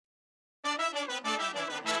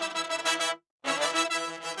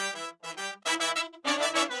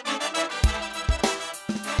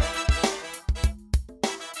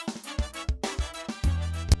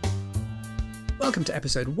Welcome to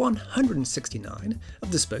episode 169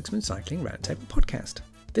 of the Spokesman Cycling Roundtable podcast.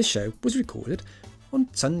 This show was recorded on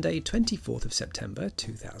Sunday 24th of September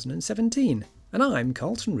 2017, and I'm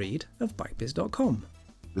Carlton Reid of BikeBiz.com.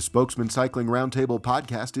 The Spokesman Cycling Roundtable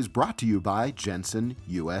podcast is brought to you by Jensen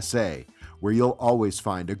USA, where you'll always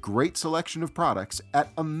find a great selection of products at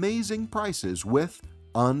amazing prices with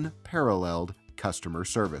unparalleled customer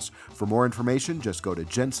service. For more information, just go to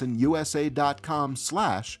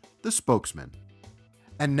jensenusa.com/thespokesman.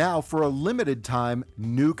 And now, for a limited time,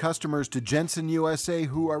 new customers to Jensen USA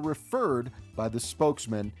who are referred by the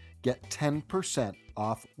Spokesman get 10%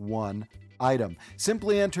 off one item.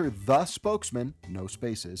 Simply enter the Spokesman, no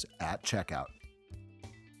spaces, at checkout.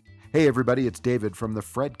 Hey everybody, it's David from the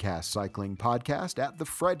Fredcast Cycling Podcast at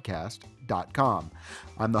thefredcast.com.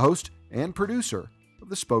 I'm the host and producer of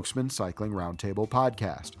the Spokesman Cycling Roundtable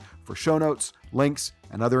podcast. For show notes, links,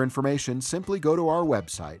 and other information, simply go to our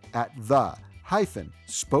website at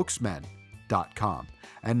the-spokesmen.com.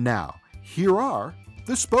 And now, here are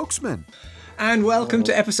the Spokesmen. And welcome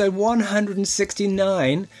to episode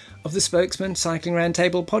 169 of the Spokesman Cycling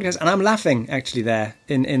Roundtable podcast. And I'm laughing, actually, there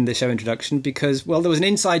in the show introduction because, well, there was an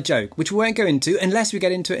inside joke, which we won't go into unless we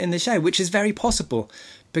get into it in the show, which is very possible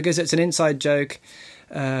because it's an inside joke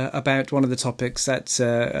about one of the topics that's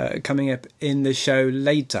coming up in the show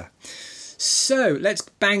later. So let's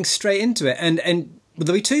bang straight into it. And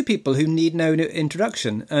there'll be two people who need no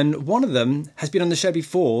introduction, and one of them has been on the show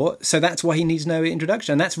before, so that's why he needs no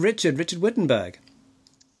introduction, and that's Richard Wittenberg.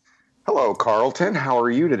 Hello, Carlton. How are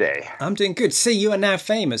you today? I'm doing good. See, you are now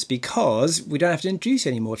famous because we don't have to introduce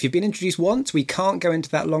you anymore. If you've been introduced once, we can't go into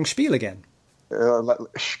that long spiel again.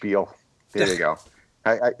 Spiel. There you go.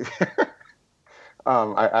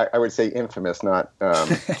 I would say infamous, not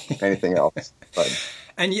anything else. But.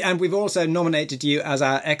 And we've also nominated you as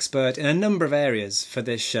our expert in a number of areas for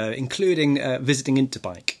this show, including visiting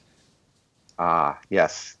Interbike.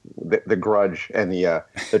 Yes, the grudge and the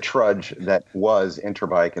trudge that was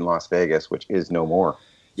Interbike in Las Vegas, which is no more.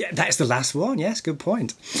 Yeah, that's the last one. Yes, good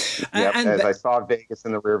point. Yep, as I saw Vegas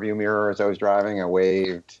in the rearview mirror as I was driving, I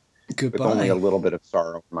waved. Goodbye. With only a little bit of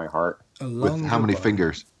sorrow in my heart. With how many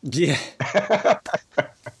fingers? Yeah.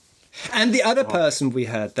 And the other person we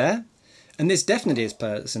heard there, and this definitely is a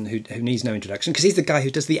person who needs no introduction, because he's the guy who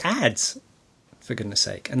does the ads, for goodness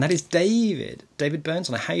sake, and that is David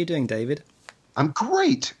Burnston. How are you doing, David? I'm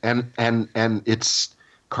great, and it's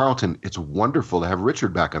Carlton. It's wonderful to have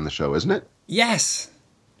Richard back on the show, isn't it? Yes.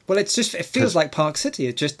 Well, it feels like Park City.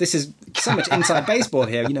 This is so much inside baseball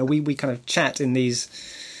here. You know, we kind of chat in these.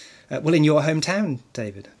 In your hometown,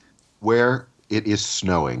 David, where it is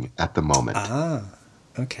snowing at the moment.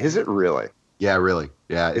 Okay. Is it really? Yeah, really.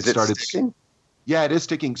 Yeah, it started sticking. Yeah, it is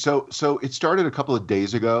sticking. So it started a couple of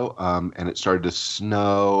days ago, and it started to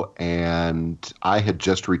snow. And I had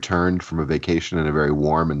just returned from a vacation in a very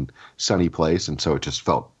warm and sunny place, and so it just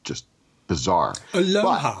felt just bizarre.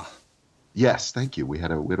 Aloha. Yes, thank you. We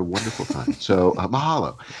had a wonderful time. So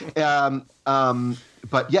mahalo.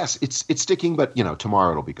 But yes, it's sticking. But tomorrow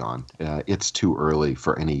it'll be gone. It's too early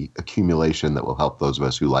for any accumulation that will help those of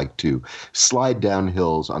us who like to slide down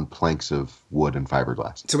hills on planks of wood and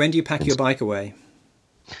fiberglass. So when do you pack your bike away?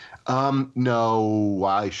 No,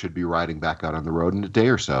 I should be riding back out on the road in a day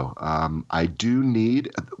or so. I do need.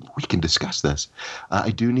 We can discuss this.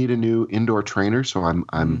 I do need a new indoor trainer, so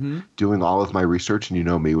I'm doing all of my research, and you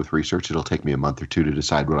know me with research, it'll take me a month or two to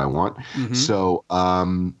decide what I want. Mm-hmm. So,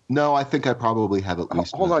 no, I think I probably have at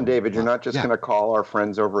least. Hold on, David. You're not just going to call our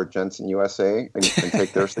friends over at Jensen USA and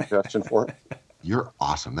take their suggestion for it? You're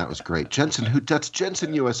awesome. That was great, Jensen. That's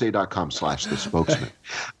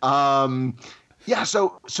jensenusa.com/thespokesman. Yeah,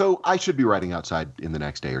 so I should be riding outside in the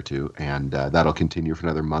next day or two, and that'll continue for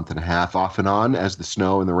another month and a half off and on as the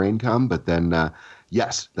snow and the rain come. But then,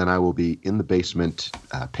 then I will be in the basement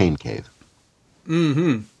pain cave.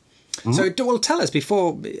 Mm-hmm. So, tell us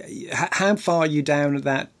before, how far are you down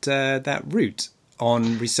that route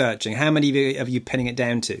on researching? How many are you pinning it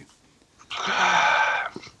down to?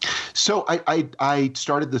 So I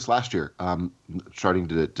started this last year, starting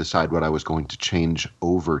to decide what I was going to change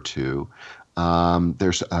over to.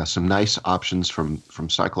 There's some nice options from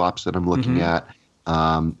Cyclops that I'm looking at.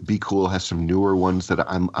 Be Cool has some newer ones that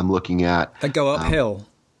I'm looking at. That go uphill.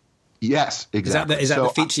 Yes, exactly. Is that the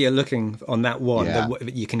feature you're looking on that one? Yeah.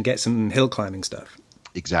 That you can get some hill climbing stuff.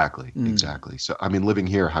 Exactly. So, I mean, living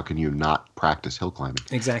here, how can you not practice hill climbing?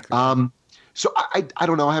 Exactly. So I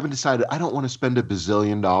don't know. I haven't decided. I don't want to spend $1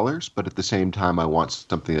 bazillion, but at the same time, I want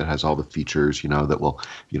something that has all the features, that will,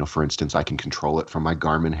 for instance, I can control it from my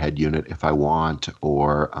Garmin head unit if I want,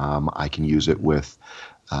 or I can use it with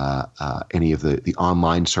any of the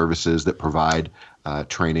online services that provide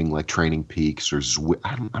training, like Training Peaks or Zwift.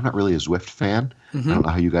 I'm not really a Zwift fan. I don't know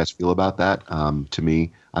how you guys feel about that. To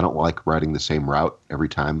me, I don't like riding the same route every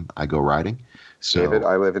time I go riding. So, David,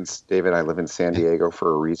 I live in San Diego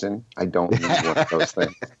for a reason. I don't need one of those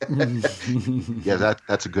things. Yeah,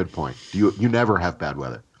 that's a good point. You never have bad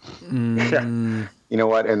weather. Yeah. You know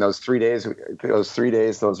what? And those 3 days,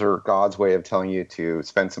 those are God's way of telling you to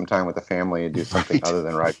spend some time with the family and do something other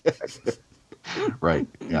than ride. Right.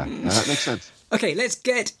 Yeah, that makes sense. Okay, let's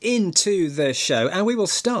get into the show, and we will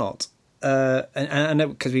start. And I know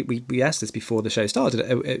because we asked this before the show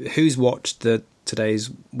started. Who's watched today's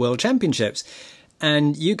World Championships?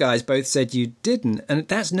 And you guys both said you didn't, and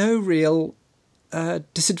that's no real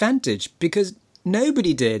disadvantage because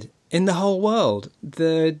nobody did in the whole world.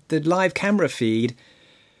 The live camera feed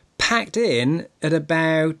packed in at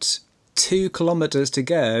about 2 kilometers to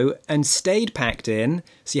go and stayed packed in,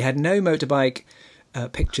 so you had no motorbike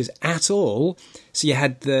pictures at all. So you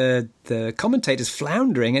had the commentators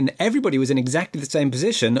floundering, and everybody was in exactly the same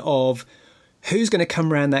position of who's going to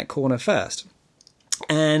come around that corner first.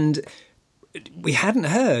 And we hadn't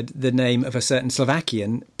heard the name of a certain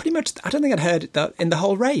Slovakian. Pretty much, I don't think I'd heard that in the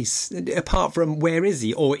whole race, apart from where is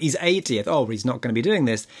he? Or he's 80th. Oh, he's not going to be doing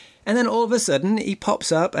this. And then all of a sudden, he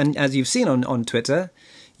pops up, and as you've seen on Twitter,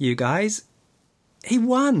 you guys, he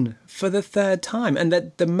won for the 3rd time. And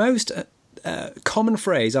the most common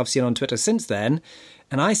phrase I've seen on Twitter since then,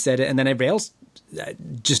 and I said it, and then everybody else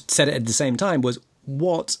just said it at the same time, was,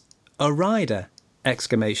 "What a rider!" !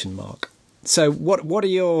 So what are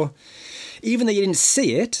your, even though you didn't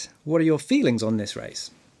see it, what are your feelings on this race?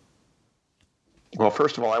 Well,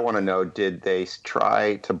 first of all, I want to know, did they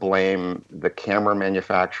try to blame the camera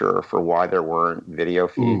manufacturer for why there weren't video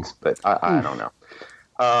feeds? But I don't know.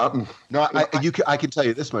 No, I can tell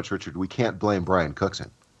you this much, Richard. We can't blame Brian Cookson.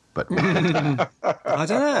 But I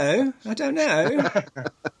don't know.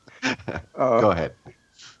 Go ahead.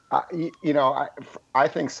 I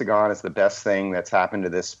think Sagan is the best thing that's happened to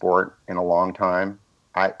this sport in a long time.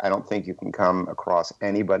 I don't think you can come across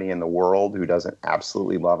anybody in the world who doesn't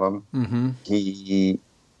absolutely love him. Mm-hmm. He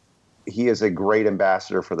is a great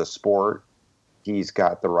ambassador for the sport. He's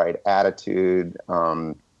got the right attitude.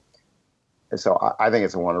 So I think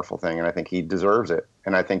it's a wonderful thing, and I think he deserves it.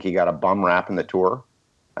 And I think he got a bum rap in the Tour.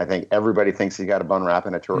 I think everybody thinks he got a bum rap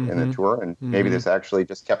in the Tour, and maybe this actually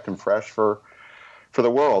just kept him fresh for the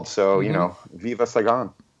world. So, Viva Sagan.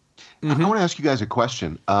 I want to ask you guys a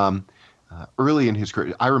question. Early in his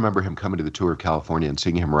career, I remember him coming to the Tour of California and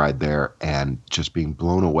seeing him ride there and just being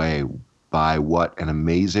blown away by what an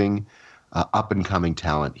amazing up-and-coming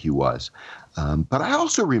talent he was. But I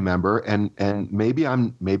also remember, and maybe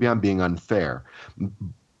I'm being unfair,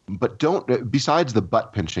 but besides the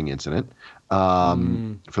butt-pinching incident,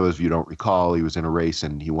 for those of you who don't recall, he was in a race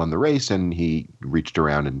and he won the race and he reached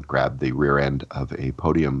around and grabbed the rear end of a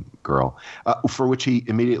podium girl, for which he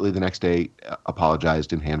immediately the next day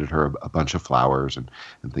apologized and handed her a bunch of flowers and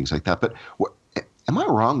things like that. But am I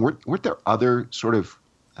wrong? Weren't there other sort of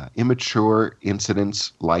immature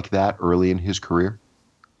incidents like that early in his career?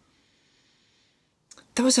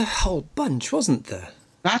 There was a whole bunch, wasn't there?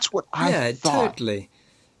 That's what I thought. Yeah, totally.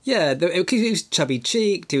 Yeah, because he was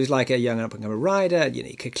chubby-cheeked, he was like a young up-and-coming rider,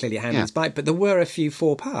 he could clearly handle his bike, but there were a few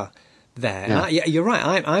faux pas there. Yeah. You're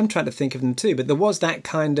right, I'm trying to think of them too, but there was that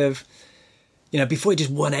kind of, before he just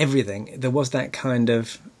won everything, there was that kind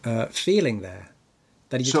of feeling there,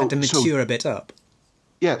 that he just had to mature a bit up.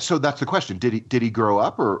 Yeah, so that's the question. Did he grow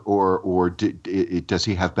up, or does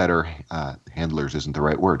he have better handlers? Isn't the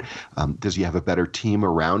right word. Does he have a better team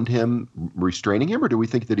around him restraining him, or do we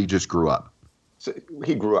think that he just grew up? So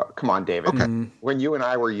he grew up. Come on, David. Okay. When you and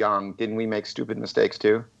I were young, didn't we make stupid mistakes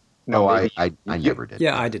too? No, I never did.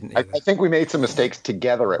 Yeah, I didn't either. I think we made some mistakes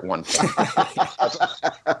together at one point.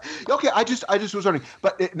 Okay, I just was wondering.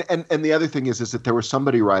 But and the other thing is that there was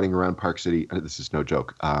somebody riding around Park City. This is no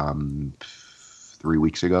joke. 3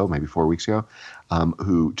 weeks ago, maybe 4 weeks ago,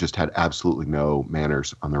 who just had absolutely no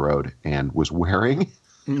manners on the road and was wearing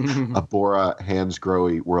a Bora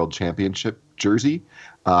Hansgrohe World Championship jersey,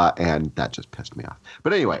 and that just pissed me off.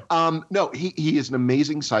 But anyway, no, he is an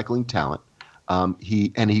amazing cycling talent.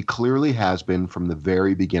 He clearly has been from the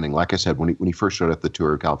very beginning. Like I said, when he first showed up at the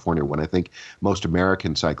Tour of California, when I think most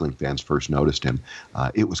American cycling fans first noticed him,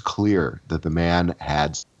 it was clear that the man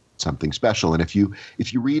had something special. And if you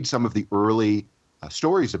read some of the early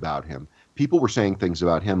stories about him, people were saying things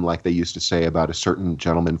about him like they used to say about a certain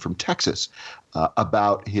gentleman from Texas,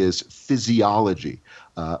 about his physiology,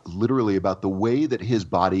 literally about the way that his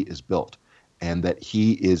body is built, and that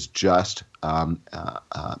he is just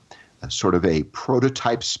sort of a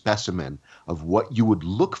prototype specimen of what you would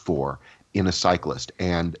look for in a cyclist.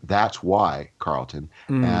 And that's why, Carlton,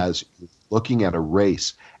 as looking at a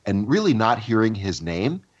race and really not hearing his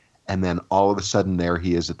name, and then all of a sudden there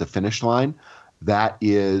he is at the finish line, that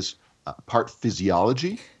is part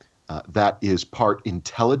physiology. That is part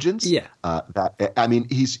intelligence. Yeah.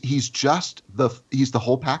 He's the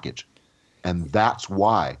whole package, and that's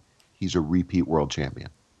why he's a repeat world champion.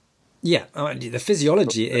 Yeah, the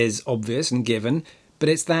physiology is obvious and given, but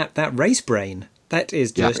it's that race brain that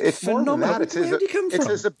is just phenomenal. More than that. Where did he come from? It's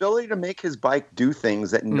his ability to make his bike do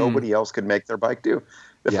things that nobody else could make their bike do.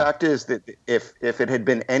 The fact is that if it had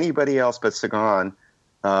been anybody else but Sagan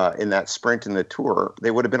in that sprint in the Tour, they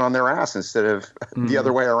would have been on their ass instead of the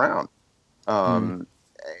other way around. And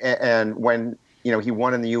when he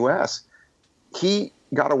won in the U.S., he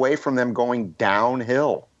got away from them going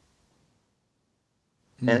downhill.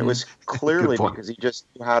 And it was clearly because he just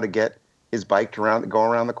knew how to get his bike to go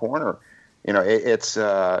around the corner. It's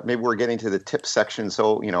maybe we're getting to the tip section,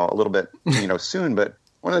 so a little bit soon. But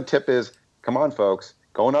one of the tip is, come on, folks,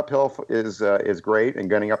 going uphill is great,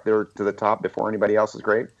 and getting up there to the top before anybody else is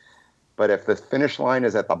great. But if the finish line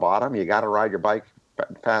is at the bottom, you got to ride your bike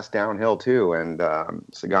fast downhill too. And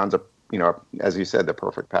Sagan's as you said, the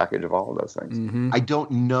perfect package of all of those things. I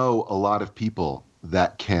don't know a lot of people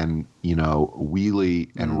that can, wheelie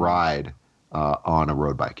and ride on a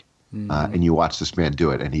road bike. And you watch this man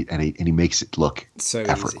do it, and he makes it look so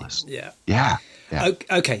effortless. Easy. Yeah.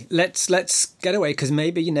 Okay, let's get away, because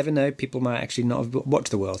maybe you never know. People might actually not have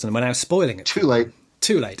watched the Worlds, and we're now spoiling it. Too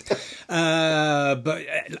late. But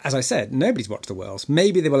as I said, nobody's watched the Worlds.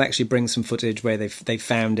 Maybe they will actually bring some footage where they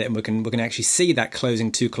found it, and we can actually see that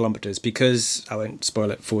closing 2 kilometers. Because I won't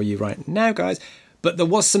spoil it for you right now, guys. But there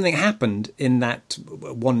was something happened in that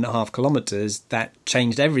 1.5 kilometers that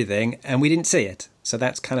changed everything, and we didn't see it. So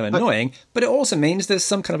that's kind of annoying. But it also means there's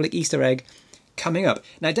some kind of like Easter egg coming up.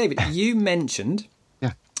 Now, David, you mentioned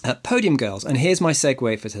podium girls, and here's my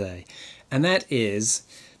segue for today. And that is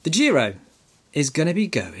the Giro is going to be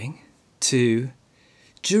going to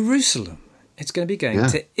Jerusalem. It's going to be going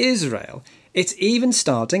to Israel. It's even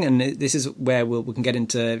starting, and this is where we can get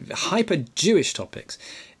into hyper-Jewish topics.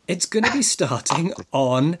 It's going to be starting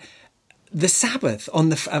on the Sabbath,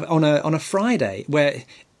 on a Friday, where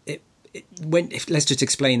let's just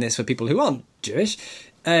explain this for people who aren't Jewish.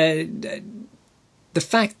 The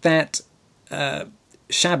fact that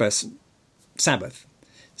Sabbath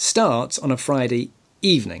starts on a Friday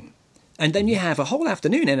evening, and then you have a whole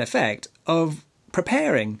afternoon, in effect, of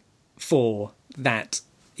preparing for that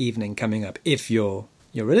evening coming up, if you're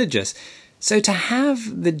religious. So to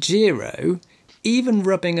have the Giro even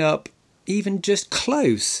rubbing up, even just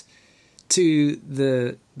close to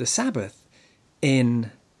the Sabbath in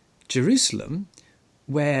Jerusalem,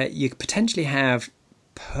 where you potentially have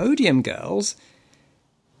podium girls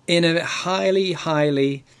in a highly,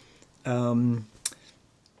 highly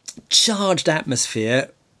charged atmosphere,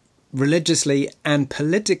 religiously and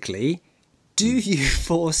politically, do you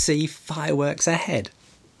foresee fireworks ahead?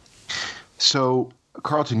 So,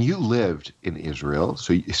 Carlton, you lived in Israel,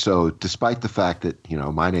 so despite the fact that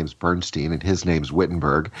my name's Bernstein and his name's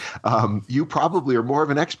Wittenberg, you probably are more of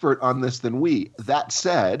an expert on this than we. That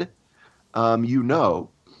said,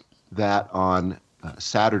 that on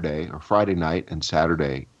Saturday or Friday night and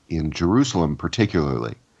Saturday in Jerusalem,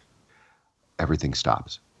 particularly, everything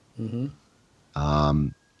stops.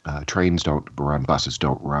 Trains don't run, buses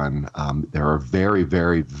don't run. There are very,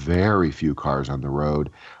 very, very few cars on the road.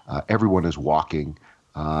 Everyone is walking,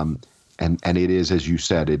 and it is, as you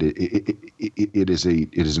said, it is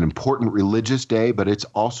an important religious day, but it's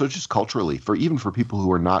also just culturally even for people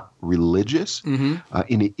who are not religious.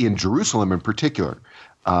 In Jerusalem, in particular,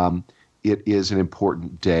 it is an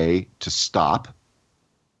important day to stop.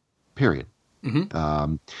 Period.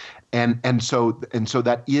 And so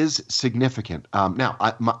that is significant. Now,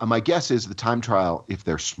 my guess is the time trial, if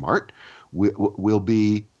they're smart, will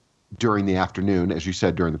be during the afternoon, as you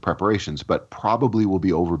said, during the preparations, but probably will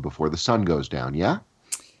be over before the sun goes down. Yeah.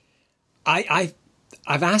 I've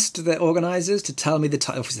asked the organisers to tell me the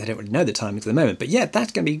time. Obviously, they don't really know the timing at the moment, but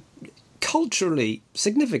that's going to be culturally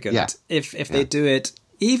significant if they do it.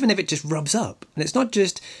 Even if it just rubs up. And it's not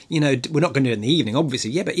just, we're not going to do it in the evening,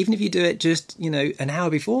 obviously, but even if you do it just, an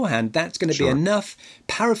hour beforehand, that's going to be enough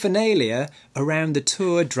paraphernalia around the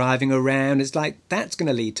Tour, driving around. It's like, that's going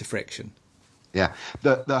to lead to friction. Yeah.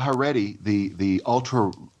 The Haredi, the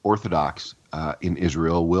ultra-Orthodox in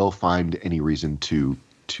Israel will find any reason to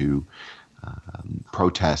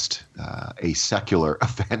protest a secular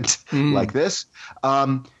event like this.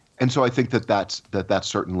 And so I think that's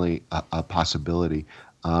certainly a possibility.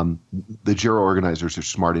 The Giro organizers are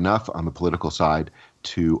smart enough on the political side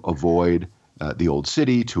to avoid the old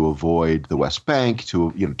city, to avoid the West Bank,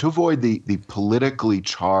 to avoid the politically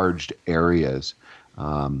charged areas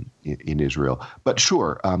in Israel. But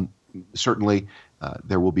sure, certainly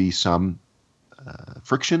there will be some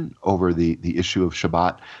friction over the issue of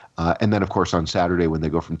Shabbat. And then, of course, on Saturday when they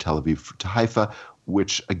go from Tel Aviv to Haifa,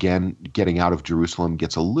 which, again, getting out of Jerusalem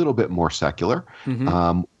gets a little bit more secular.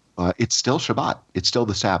 Mm-hmm. It's still Shabbat. It's still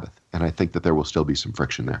the Sabbath. And I think that there will still be some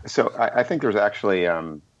friction there. So I think there's actually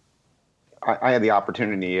I had the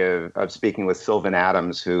opportunity of speaking with Sylvan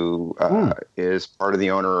Adams, who is part of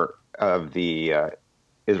the owner of the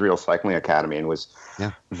Israel Cycling Academy and was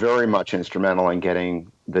very much instrumental in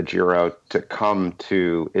getting the Giro to come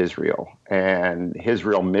to Israel. And his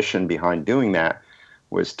real mission behind doing that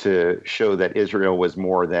was to show that Israel was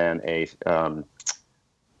more than a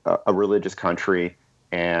religious country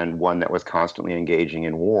and one that was constantly engaging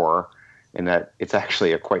in war, and that it's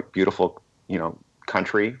actually a quite beautiful,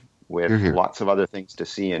 country with lots of other things to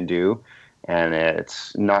see and do. And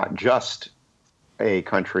it's not just a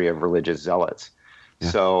country of religious zealots. Yeah.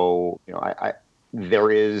 So,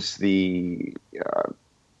 there is the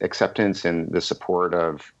acceptance and the support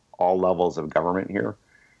of all levels of government here.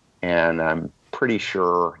 And I'm pretty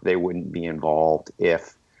sure they wouldn't be involved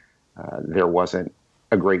if there wasn't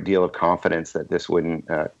a great deal of confidence that this wouldn't,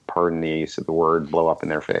 pardon the use of the word, blow up in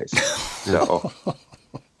their face. So,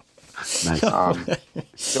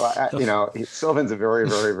 Sylvan's a very,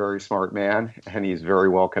 very, very smart man, and he's very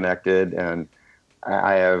well connected. And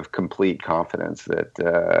I have complete confidence that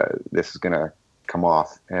this is going to come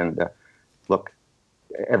off and look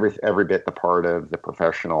every bit the part of the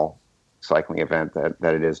professional cycling event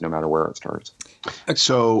that it is, no matter where it starts.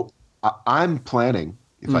 So I'm planning,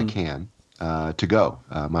 if I can, to go.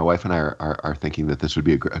 My wife and I are thinking that this would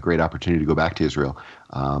be a great opportunity to go back to Israel.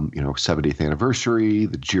 70th anniversary,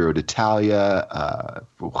 the Giro d'Italia.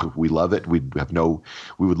 We love it. We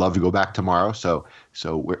would love to go back tomorrow. So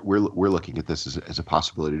we're looking at this as a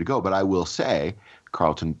possibility to go. But I will say,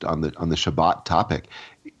 Carlton, on the Shabbat topic,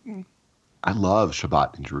 I love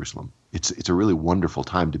Shabbat in Jerusalem. It's a really wonderful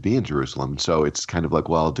time to be in Jerusalem. So it's kind of like,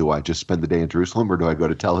 well, do I just spend the day in Jerusalem or do I go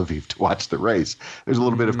to Tel Aviv to watch the race? There's a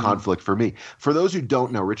little bit of conflict for me. For those who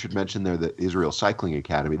don't know, Richard mentioned there the Israel Cycling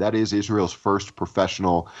Academy. That is Israel's first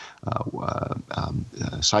professional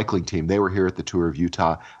cycling team. They were here at the Tour of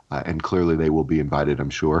Utah, and clearly they will be invited, I'm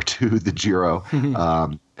sure, to the Giro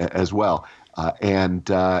as well. And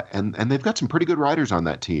they've got some pretty good riders on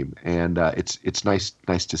that team, and it's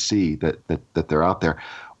nice to see that they're out there.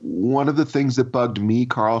 One of the things that bugged me,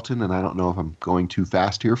 Carlton, and I don't know if I'm going too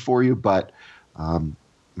fast here for you, but I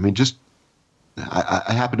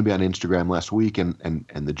happened to be on Instagram last week, and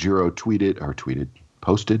the Giro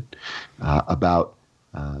posted about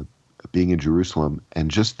being in Jerusalem, and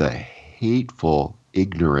just the hateful,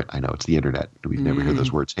 ignorant, I know it's the internet, we've never heard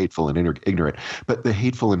those words, hateful and ignorant, but the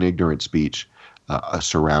hateful and ignorant speech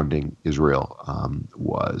surrounding Israel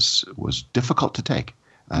was difficult to take.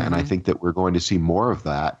 And I think that we're going to see more of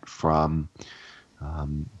that from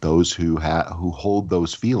those who hold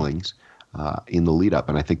those feelings in the lead up.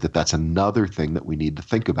 And I think that that's another thing that we need to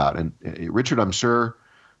think about. And Richard, I'm sure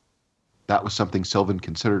that was something Sylvan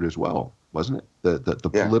considered as well, wasn't it? The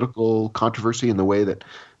political controversy and the way that,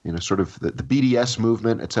 sort of the BDS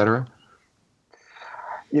movement, et cetera.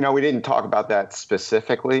 We didn't talk about that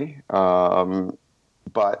specifically, but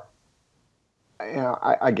how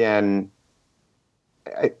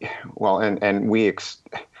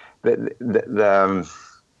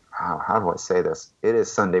do I say this? It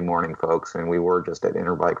is Sunday morning, folks, and we were just at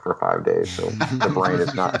Interbike for 5 days, so the brain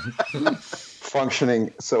is not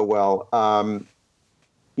functioning so well.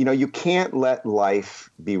 You can't let life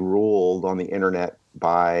be ruled on the internet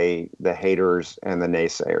by the haters and the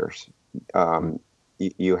naysayers.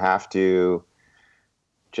 You have to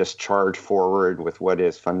just charge forward with what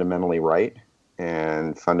is fundamentally right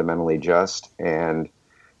and fundamentally just, and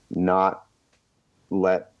not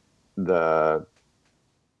let the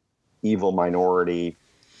evil minority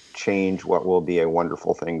change what will be a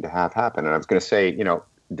wonderful thing to have happen. And I was going to say,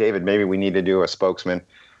 David, maybe we need to do a spokesman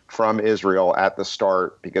from Israel at the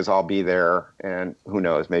start, because I'll be there, and who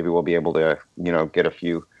knows, maybe we'll be able to, get a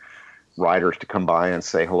few riders to come by and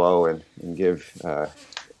say hello and give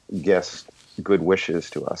guests good wishes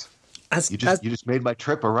to us. You just made my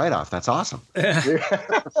trip a write-off. That's awesome.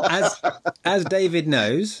 As David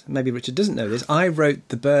knows, maybe Richard doesn't know this, I wrote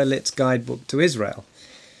the Berlitz Guidebook to Israel.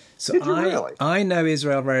 So Did you really? I know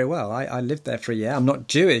Israel very well. I lived there for a year. I'm not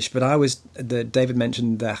Jewish, but I was, David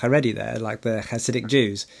mentioned the Haredi there, like the Hasidic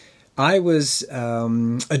Jews. I was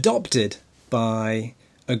adopted by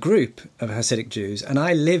a group of Hasidic Jews, and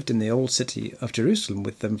I lived in the old city of Jerusalem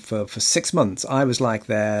with them for 6 months. I was like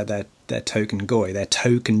their token goy, their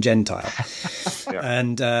token Gentile. Yeah.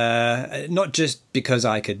 And not just because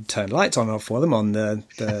I could turn lights on and off for them on the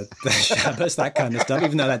Shabbos, that kind of stuff,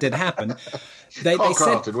 even though that did happen. They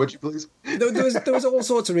Carlton, said, would you please? There was all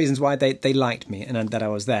sorts of reasons why they liked me and that I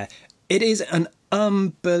was there. It is an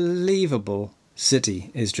unbelievable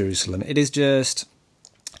city, is Jerusalem. It is just...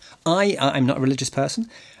 I'm not a religious person.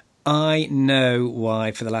 I know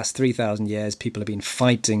why for the last 3,000 years people have been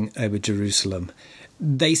fighting over Jerusalem.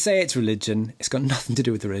 They say it's religion. It's got nothing to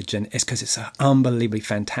do with religion. It's because it's an unbelievably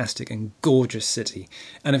fantastic and gorgeous city.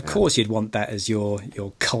 And of course you'd want that as your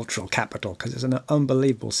cultural capital because it's an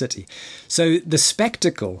unbelievable city. So the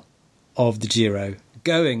spectacle of the Giro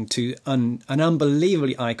going to an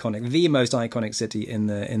unbelievably iconic, the most iconic city in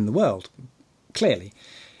the world, clearly,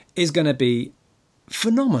 is going to be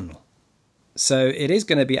phenomenal. So it is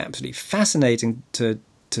going to be absolutely fascinating to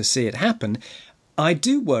see it happen. I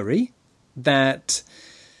do worry that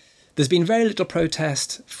there's been very little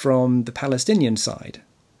protest from the Palestinian side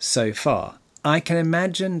so far. I can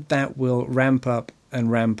imagine that will ramp up and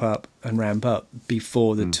ramp up and ramp up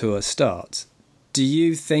before the tour starts. Do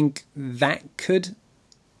you think that could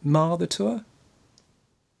mar the tour?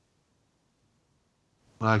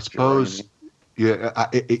 Well, I suppose,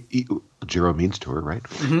 Giro means tour, right?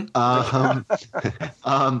 Mm-hmm.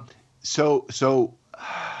 So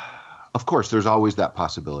of course, there's always that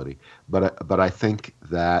possibility, but I think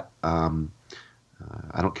that I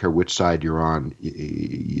don't care which side you're on.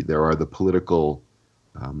 There are the political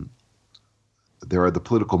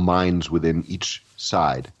minds within each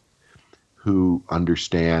side who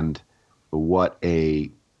understand what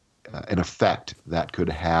an effect that could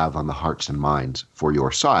have on the hearts and minds for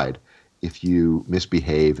your side if you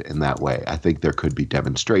misbehave in that way. I think there could be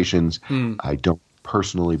demonstrations. I don't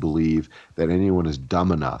personally believe that anyone is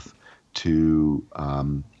dumb enough to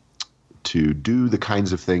do the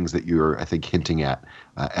kinds of things that you're, I think, hinting at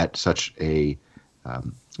such an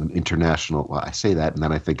international. Well, I say that, and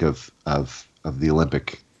then I think of the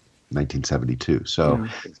Olympic 1972. So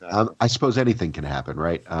exactly. I suppose anything can happen,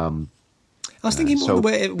 right? I was thinking more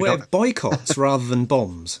where boycotts rather than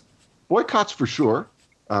bombs. Boycotts for sure.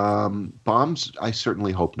 Bombs, I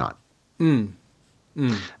certainly hope not.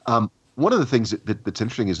 One of the things that's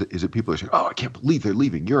interesting is that people are saying, "Oh, I can't believe they're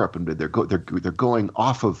leaving Europe and they're going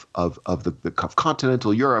off of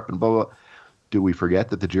continental Europe and blah, blah blah." Do we forget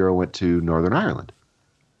that the Giro went to Northern Ireland?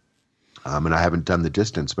 And I haven't done the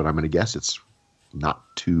distance, but I'm going to guess it's not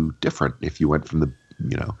too different if you went from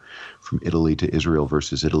from Italy to Israel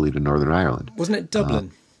versus Italy to Northern Ireland. Wasn't it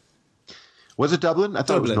Dublin? Was it Dublin? I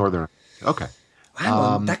thought it was Northern. Okay. Hang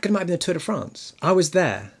on, that might have been the Tour de France. I was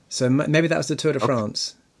there, so maybe that was the Tour de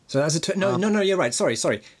France. So that was a tour. No, you're right. Sorry.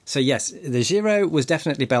 So yes, the Giro was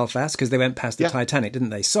definitely Belfast because they went past the Titanic, didn't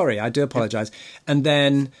they? Sorry, I do apologise. Yeah. And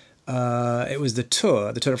then it was the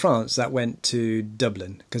Tour de France, that went to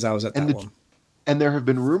Dublin because I was at that one. And there have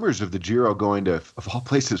been rumors of the Giro going to, of all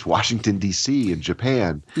places, Washington, D.C. and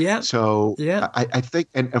Japan. Yeah. So I think,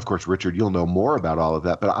 and of course, Richard, you'll know more about all of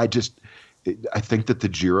that, but I think that the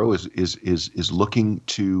Giro is looking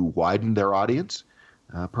to widen their audience,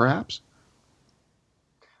 perhaps.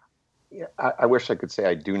 Yeah, I wish I could say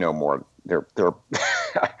I do know more. They're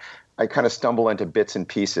I kind of stumble into bits and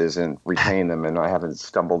pieces and retain them, and I haven't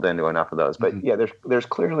stumbled into enough of those. But yeah, there's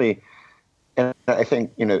clearly, and I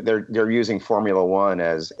think they're using Formula One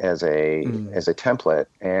as a template,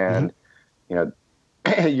 and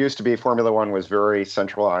it used to be Formula One was very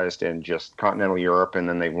centralized in just continental Europe, and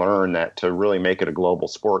then they learned that to really make it a global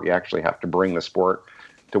sport, you actually have to bring the sport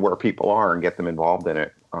to where people are and get them involved in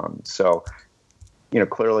it. So,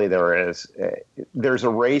 clearly there's a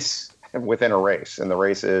race within a race, and the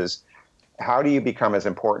race is how do you become as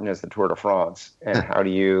important as the Tour de France, and how do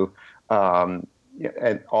you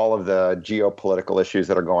and all of the geopolitical issues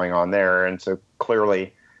that are going on there, and so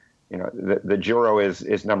clearly. The Giro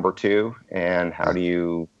is number two, and how do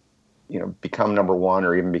you become number one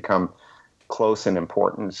or even become close in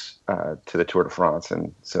importance to the Tour de France?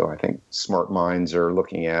 And so I think smart minds are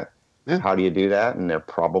looking at how do you do that, and they're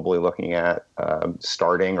probably looking at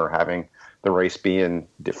starting or having the race be in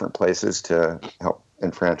different places to help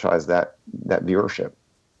enfranchise that viewership.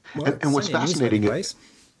 Well, and what's fascinating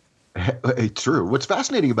it's true. What's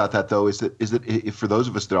fascinating about that, though, is that if for those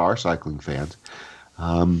of us that are cycling fans.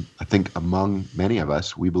 I think among many of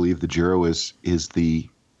us, we believe the Giro is the,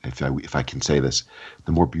 if I can say this,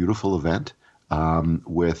 the more beautiful event.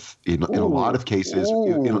 With in a lot of cases,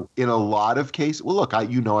 in a lot of cases. Well, look, I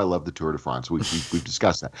love the Tour de France. We've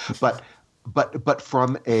discussed that, but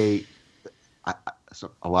from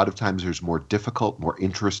a lot of times there's more difficult, more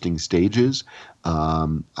interesting stages.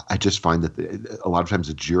 I just find that a lot of times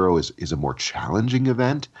the Giro is a more challenging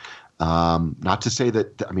event. Not to say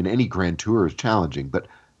that, I mean, any Grand Tour is challenging, but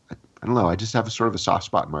I don't know. I just have a sort of a soft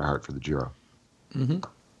spot in my heart for the Giro.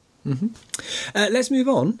 Let's move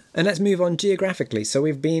on, and let's move on geographically. So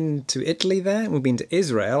we've been to Italy there, and we've been to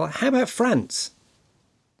Israel. How about France?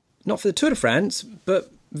 Not for the Tour de France,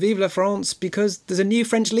 but Vive la France, because there's a new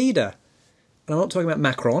French leader. And I'm not talking about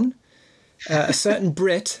Macron. A certain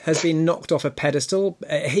Brit has been knocked off a pedestal.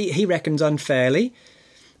 He reckons unfairly.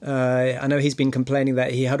 I know he's been complaining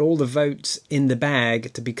that he had all the votes in the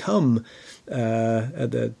bag to become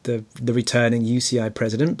the returning UCI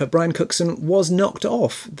president, but Brian Cookson was knocked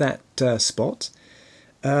off that spot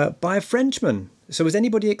by a Frenchman. So was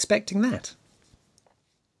anybody expecting that?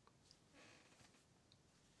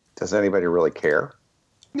 Does anybody really care?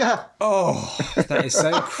 Yeah. Oh, that is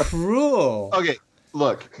so cruel. Okay,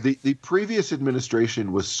 look, the previous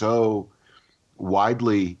administration was so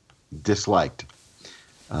widely disliked,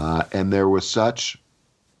 and there was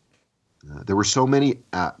there were so many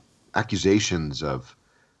accusations of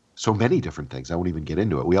so many different things. I won't even get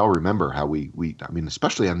into it. We all remember how I mean,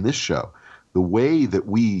 especially on this show, the way that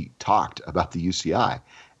we talked about the UCI.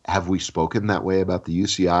 Have we spoken that way about the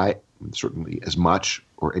UCI? Certainly as much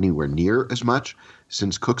or anywhere near as much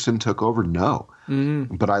since Cookson took over? No.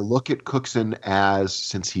 But I look at Cookson as,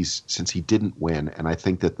 since he didn't win, and I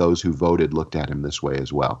think that those who voted looked at him this way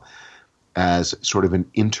as well, as sort of an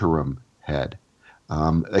interim head,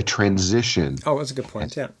 a transition. Oh, that's a good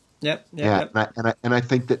point. Yeah. And I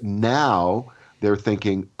think that now they're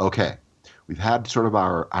thinking, okay, we've had sort of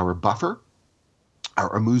our buffer,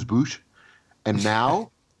 our amuse-bouche, and now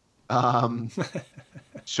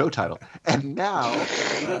show title. And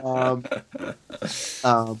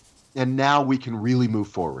now we can really move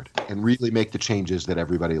forward and really make the changes that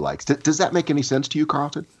everybody likes. Does that make any sense to you,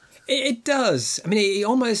 Carlton? It does. I mean,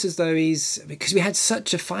 almost as though because we had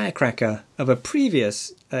such a firecracker of a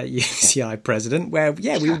previous UCI president where,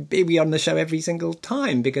 we would be on the show every single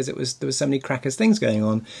time because there was so many crackers things going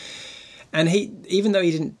on. And even though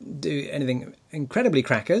he didn't do anything incredibly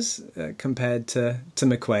crackers compared to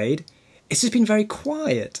McQuaid, it's just been very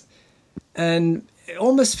quiet. And it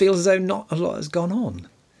almost feels as though not a lot has gone on.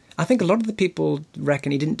 I think a lot of the people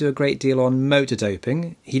reckon he didn't do a great deal on motor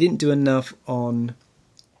doping. He didn't do enough on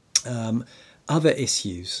other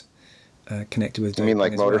issues connected with doping. You mean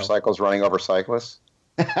like motorcycles running over cyclists?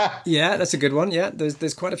 Yeah, that's a good one. Yeah,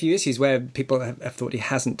 there's quite a few issues where people have thought he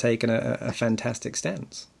hasn't taken a fantastic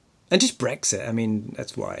stance. And just Brexit. I mean,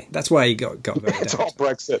 that's why he got voted out. It's all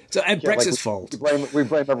Brexit. So Brexit's fault. We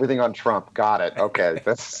blame everything on Trump. Got it. Okay.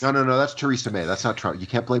 No. That's Theresa May. That's not Trump. You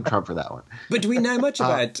can't blame Trump for that one. But do we know much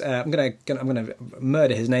about? I'm gonna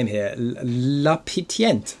murder his name here.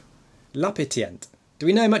 Lapitient. Do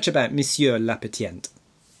we know much about Monsieur Lapitient?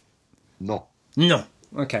 No.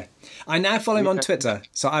 Okay. I now follow him on Twitter,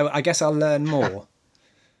 so I guess I'll learn more.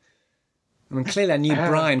 I mean, clearly I knew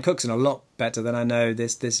Brian Cookson a lot better than I know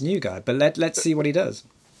this new guy. But let's see what he does.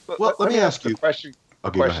 Well, let me ask you a question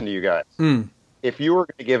to you guys. If you were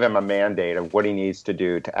going to give him a mandate of what he needs to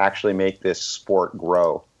do to actually make this sport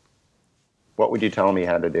grow, what would you tell him he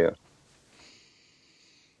had to do?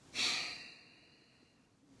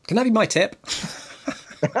 Can that be my tip?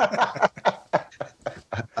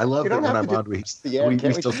 I love that when I'm on, we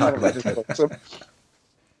still talk about tips.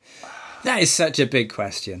 That is such a big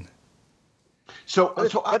question. So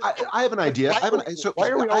I have an idea. I have an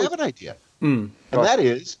idea, and that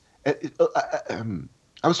is,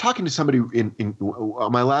 I was talking to somebody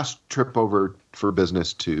on my last trip over for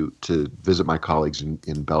business to visit my colleagues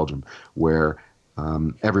in Belgium, where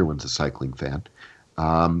everyone's a cycling fan.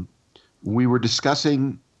 We were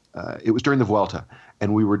discussing. It was during the Vuelta,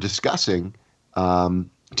 and we were discussing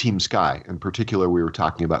Team Sky. In particular, we were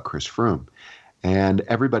talking about Chris Froome. And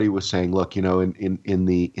everybody was saying, look, in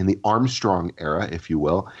the Armstrong era, if you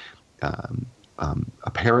will,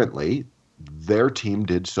 apparently their team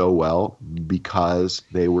did so well because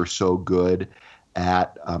they were so good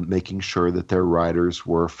at making sure that their riders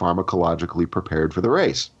were pharmacologically prepared for the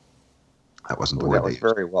race. That wasn't the word. That was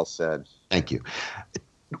very well said. Thank you.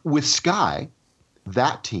 With Sky,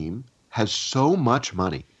 that team has so much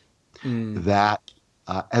money that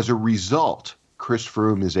as a result, Chris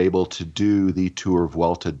Froome is able to do the Tour of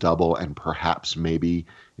Vuelta double, and perhaps maybe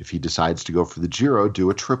if he decides to go for the Giro, do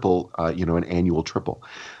a triple, an annual triple.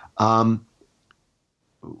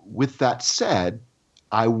 With that said,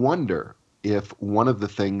 I wonder if one of the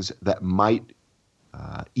things that might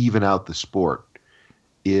even out the sport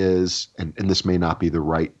is, and this may not be the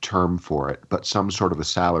right term for it, but some sort of a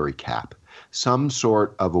salary cap. some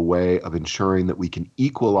sort of a way of ensuring that we can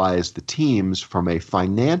equalize the teams from a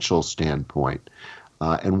financial standpoint,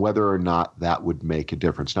 and whether or not that would make a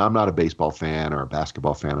difference. Now, I'm not a baseball fan or a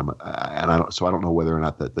basketball fan, I don't know whether or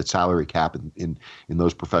not the salary cap in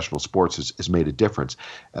those professional sports has made a difference.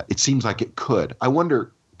 It seems like it could. I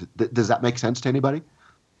wonder, does that make sense to anybody?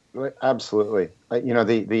 Absolutely.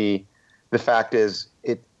 The fact is,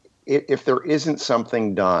 if there isn't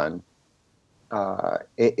something done,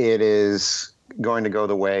 it is going to go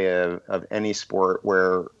the way of any sport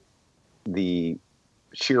where the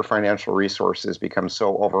sheer financial resources become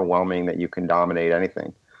so overwhelming that you can dominate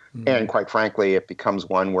anything. Mm-hmm. And quite frankly, it becomes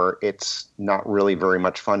one where it's not really very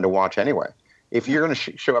much fun to watch anyway. If you're going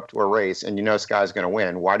to show up to a race and this guy's going to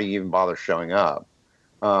win, why do you even bother showing up?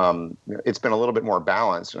 It's been a little bit more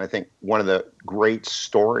balanced. And I think one of the great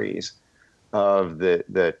stories of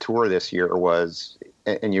the tour this year was,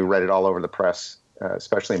 and you read it all over the press,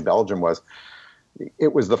 especially in Belgium,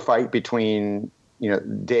 it was the fight between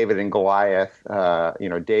David and Goliath,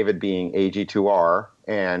 David being AG2R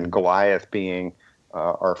and Goliath being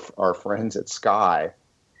our friends at Sky.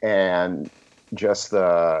 And just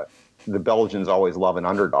the Belgians always love an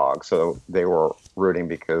underdog. So they were rooting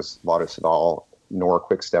because Lotto Soudal nor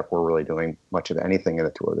Quick-Step were really doing much of anything in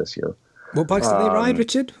the tour this year. What bikes do they ride,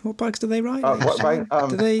 Richard? What bikes do they ride?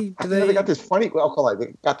 Do they they got this funny,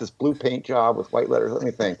 they got this blue paint job with white letters. Let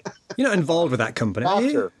me think. You're not involved with that company, are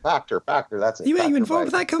you? Factor. That's it. You involved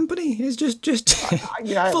with that company? It's just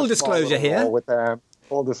full disclosure here. With them.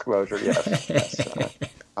 Full disclosure, yes.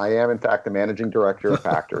 I am, in fact, the managing director of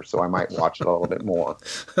Factor, so I might watch it a little bit more,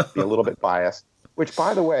 be a little bit biased. Which,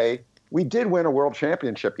 by the way, we did win a world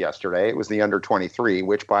championship yesterday. It was the under 23,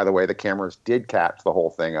 which, by the way, the cameras did catch the whole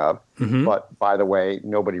thing of. Mm-hmm. But, by the way,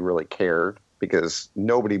 nobody really cared because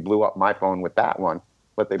nobody blew up my phone with that one.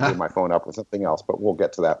 But they blew my phone up with something else. But we'll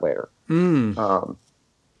get to that later. Mm.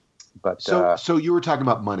 So you were talking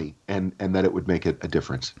about money and that it would make a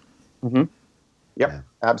difference. Mm-hmm. Yep,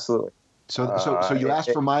 absolutely. So you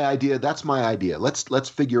asked for my idea. That's my idea. Let's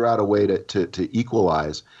figure out a way to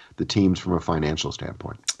equalize the teams from a financial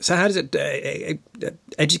standpoint. So how does it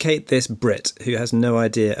educate this Brit who has no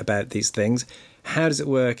idea about these things? How does it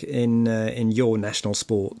work in your national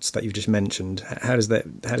sports that you've just mentioned? How does it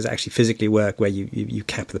actually physically work where you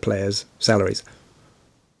cap the players' salaries?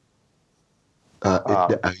 Go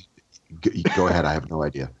ahead. I have no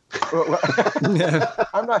idea.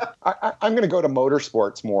 I'm not. I'm going to go to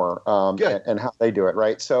motorsports more and how they do it.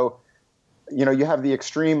 Right. So, you have the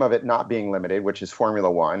extreme of it not being limited, which is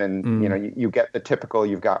Formula One, and you get the typical.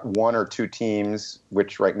 You've got one or two teams,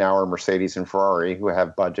 which right now are Mercedes and Ferrari, who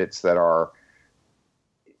have budgets that are,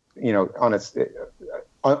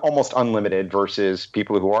 almost unlimited versus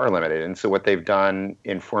people who are limited. And so what they've done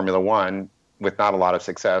in Formula One with not a lot of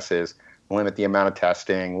success is limit the amount of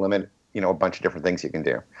testing, limit a bunch of different things you can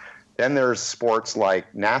do. Then there's sports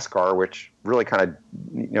like NASCAR, which really kind of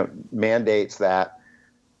mandates that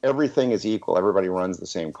everything is equal. Everybody runs the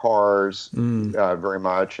same cars very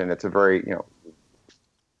much, and it's a very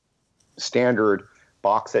standard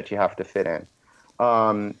box that you have to fit in.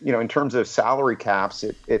 In terms of salary caps,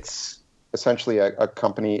 it's essentially a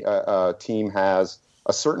team has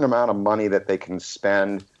a certain amount of money that they can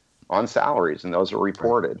spend on salaries, and those are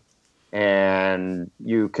reported. Right. And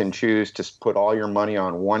you can choose to put all your money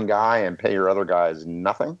on one guy and pay your other guys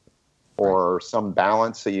nothing, or some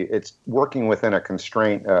balance. So it's working within a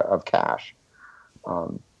constraint of cash.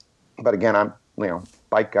 But again,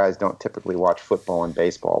 bike guys don't typically watch football and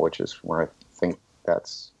baseball, which is where I think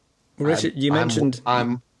that's. Richard, you mentioned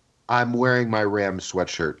I'm wearing my Rams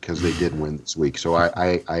sweatshirt because they did win this week. So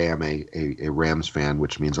I am a Rams fan,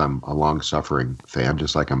 which means I'm a long-suffering fan,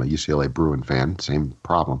 just like I'm a UCLA Bruin fan. Same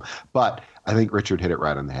problem. But I think Richard hit it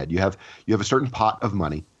right on the head. You have a certain pot of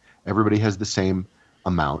money. Everybody has the same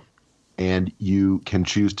amount, and you can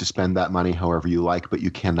choose to spend that money however you like, but you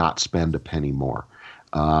cannot spend a penny more.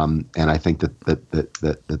 And I think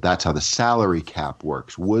that's how the salary cap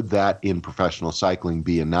works. Would that in professional cycling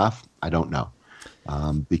be enough? I don't know.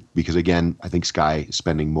 Because again, I think Sky is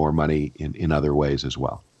spending more money in other ways as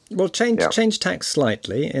well. Well, change tack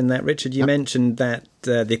slightly in that, Richard, you mentioned that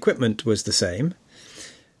the equipment was the same.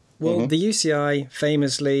 Well, the UCI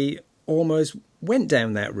famously almost went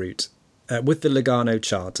down that route with the Lugano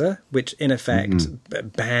Charter, which in effect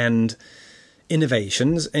banned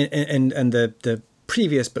innovations, and the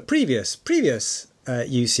previous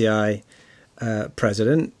UCI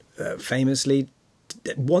president famously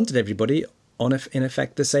wanted everybody on, in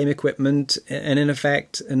effect, the same equipment, and in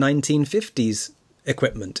effect, 1950s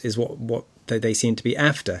equipment is what they seem to be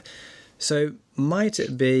after. So might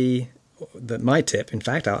it be, my tip, in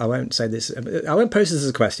fact, I won't say this, I won't pose this as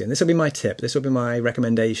a question. This will be my tip. This will be my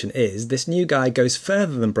recommendation, is this new guy goes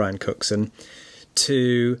further than Brian Cookson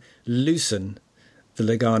to loosen the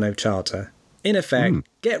Lugano Charter. In effect,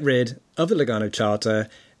 get rid of the Lugano Charter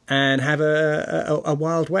and have a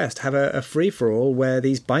Wild West, have a free-for-all where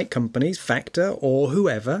these bike companies, Factor or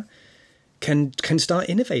whoever, can start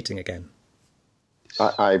innovating again.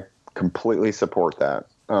 I completely support that.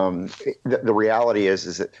 The reality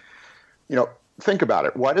is that, think about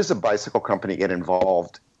it. Why does a bicycle company get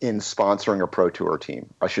involved in sponsoring a Pro Tour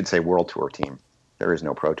team? I should say World Tour team. There is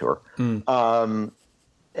no Pro Tour. And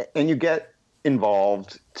you get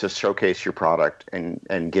involved to showcase your product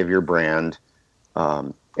and give your brand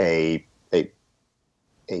a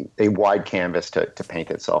wide canvas to paint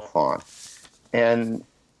itself on. And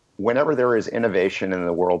whenever there is innovation in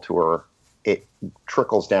the World Tour, it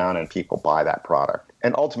trickles down and people buy that product.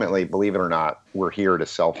 And ultimately, believe it or not, we're here to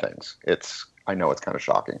sell things. I know it's kind of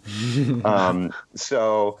shocking.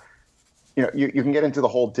 So, you can get into the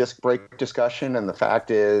whole disc brake discussion. And the fact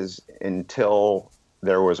is, until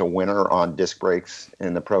there was a winner on disc brakes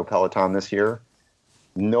in the Pro Peloton this year,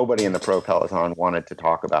 nobody in the Pro Peloton wanted to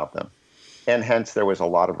talk about them. And hence, there was a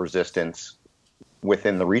lot of resistance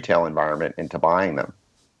within the retail environment into buying them.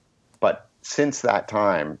 But since that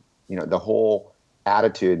time, the whole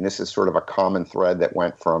attitude, and this is sort of a common thread that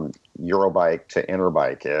went from Eurobike to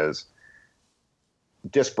Interbike, is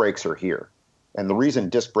disc brakes are here. And the reason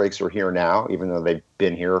disc brakes are here now, even though they've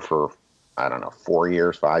been here for, 4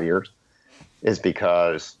 years, 5 years, is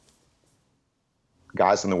because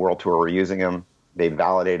guys in the World Tour were using them. They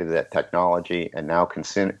validated that technology, and now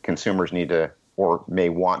consumers need to, or may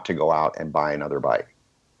want to, go out and buy another bike,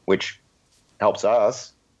 which helps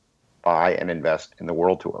us buy and invest in the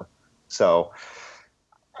World Tour. So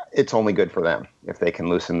it's only good for them if they can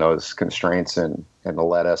loosen those constraints and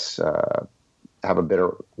let us have a bit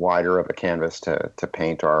wider of a canvas to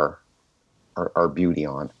paint our beauty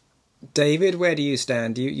on. David, where do you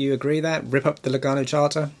stand? Do you agree that? Rip up the Lugano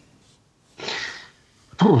Charter?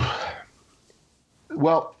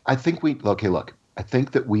 Well, I think I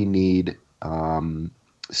think that we need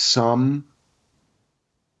some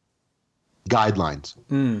guidelines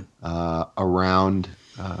around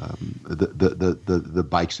the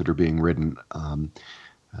bikes that are being ridden.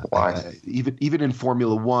 Even in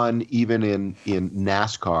Formula One, even in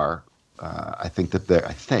NASCAR, I think that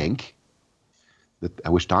I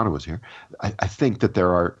wish Donna was here. I think that there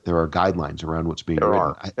are guidelines around what's being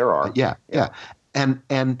ridden. There are. Yeah.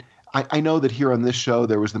 And I know that here on this show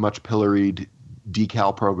there was the much pilloried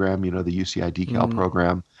decal program, the UCI decal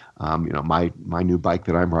program. My new bike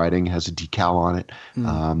that I'm riding has a decal on it.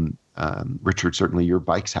 Richard, certainly your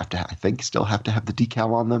bikes still have to have the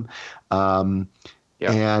decal on them.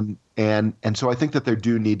 And so I think that there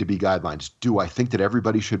do need to be guidelines. Do I think that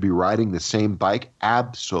everybody should be riding the same bike?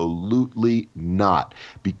 Absolutely not.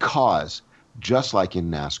 Because just like in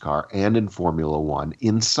NASCAR and in Formula One,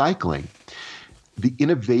 in cycling, the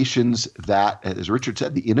innovations that, as Richard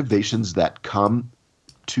said, the innovations that come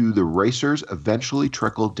to the racers eventually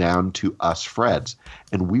trickle down to us Freds.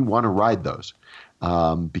 And we want to ride those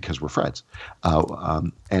because we're Freds.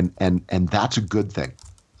 And that's a good thing.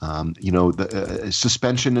 The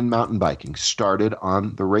suspension in mountain biking started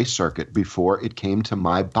on the race circuit before it came to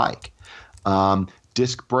my bike.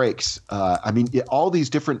 Disc brakes. All these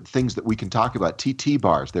different things that we can talk about. TT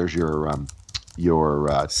bars. There's your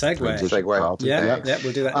segue. Yeah,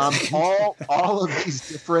 we'll do that.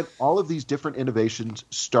 all of these different innovations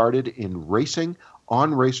started in racing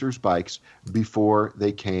on racers' bikes before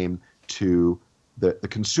they came to the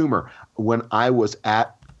consumer. When I was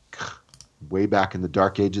at way back in the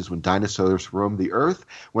dark ages when dinosaurs roamed the earth,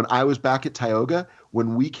 when I was back at Tioga,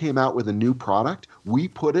 when we came out with a new product, we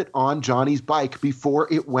put it on Johnny's bike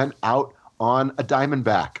before it went out on a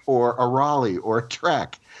Diamondback or a Raleigh or a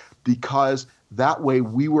Trek, because that way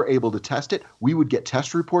we were able to test it. We would get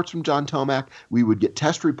test reports from John Tomac. We would get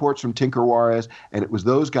test reports from Tinker Juarez, and it was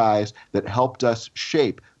those guys that helped us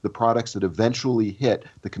shape the products that eventually hit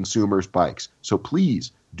the consumer's bikes. So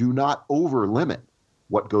please do not over-limit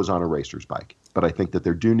what goes on a racer's bike. But I think that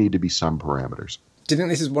there do need to be some parameters. Do you think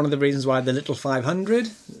this is one of the reasons why the Little 500,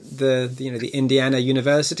 the Indiana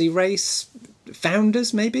University race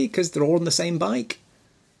founders, maybe, because they're all on the same bike?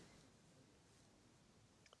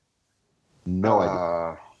 No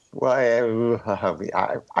idea.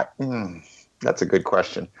 That's a good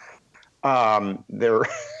question. They're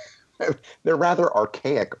rather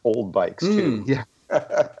archaic old bikes too. Yeah,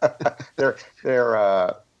 they're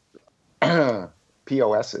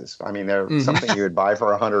POSs. I mean, they're something you would buy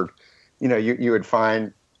for $100. You would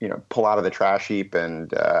find pull out of the trash heap and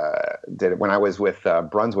did it. When I was with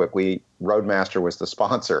Brunswick, Roadmaster was the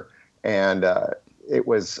sponsor, and it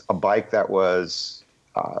was a bike that was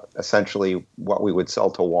essentially what we would sell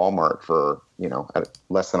to Walmart for at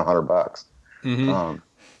less than $100.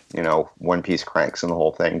 One piece cranks and the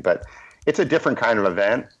whole thing. But it's a different kind of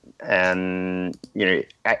event, and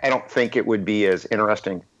I don't think it would be as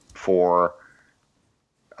interesting for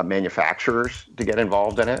manufacturers to get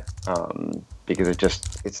involved in it, because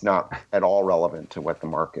it's not at all relevant to what the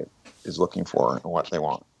market is looking for and what they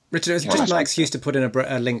want. Richard, it was just my excuse to put in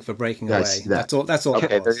a link for Breaking Away. That's all.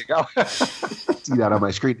 Okay, there you go. See that on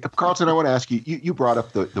my screen. Carlton, I want to ask you, you brought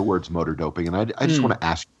up the words motor doping, and I just want to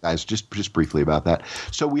ask you guys just briefly about that.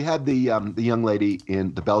 So we had the young lady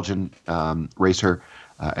in the Belgian racer,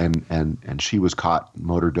 and she was caught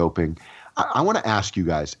motor doping. I want to ask you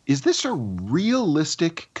guys, is this a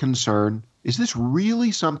realistic concern? Is this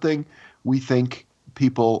really something we think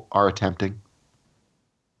people are attempting?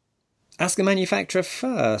 Ask the manufacturer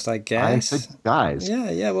first, I guess. I said guys.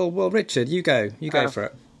 Yeah. Well, Richard, you go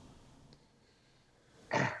for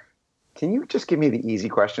it. Can you just give me the easy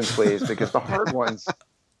questions, please? Because the hard ones,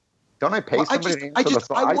 don't I pay somebody to answer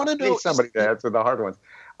I want to know somebody to answer the hard ones.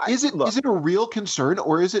 Is it a real concern,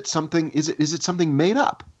 or is it something? Is it something made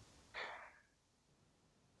up?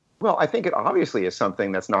 Well, I think it obviously is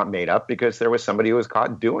something that's not made up, because there was somebody who was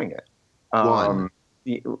caught doing it. Number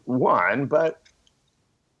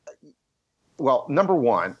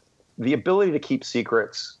one, the ability to keep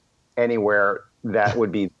secrets anywhere that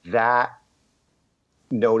would be that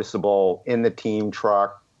noticeable in the team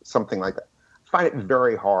truck, something like that. I find it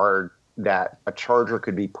very hard that a charger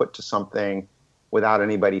could be put to something without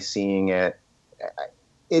anybody seeing it.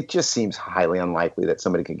 It just seems highly unlikely that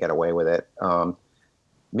somebody could get away with it.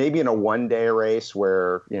 Maybe in a one-day race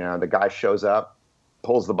where, the guy shows up,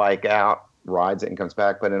 pulls the bike out, rides it, and comes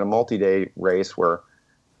back. But in a multi-day race where,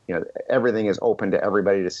 everything is open to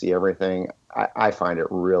everybody to see everything, I find it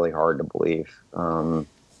really hard to believe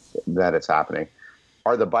that it's happening.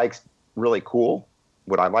 Are the bikes really cool?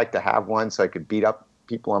 Would I like to have one so I could beat up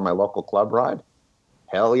people on my local club ride?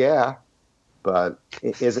 Hell yeah. But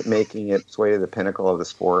is it making its way to the pinnacle of the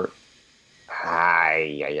sport?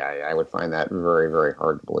 I would find that very, very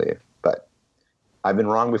hard to believe. But I've been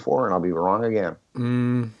wrong before, and I'll be wrong again.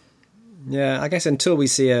 Yeah, I guess until we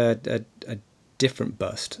see a different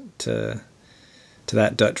bust to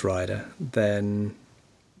that Dutch rider, then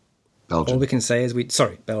Belgian. All we can say is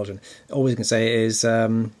Belgian. All we can say is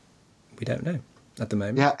we don't know at the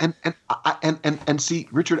moment. Yeah, and see,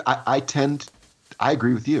 Richard, I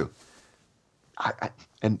agree with you.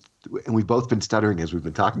 And we've both been stuttering as we've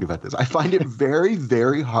been talking about this. I find it very,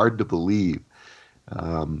 very hard to believe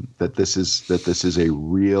that this is a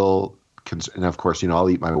real concern. And of course, I'll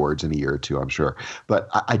eat my words in a year or two, I'm sure. But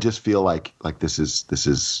I just feel like this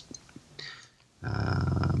is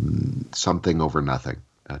something over nothing.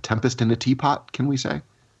 A tempest in a teapot, can we say?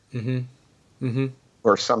 Mm-hmm. Mm-hmm.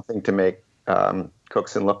 Or something to make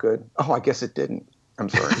Cookson look good. Oh, I guess it didn't. I'm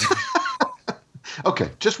sorry. Okay,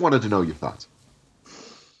 just wanted to know your thoughts.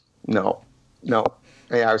 No. Yeah,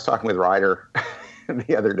 I was talking with Ryder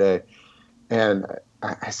the other day, and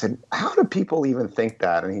I said, "How do people even think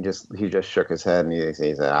that?" And he just shook his head, and he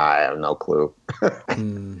said, "I have no clue."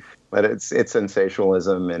 But it's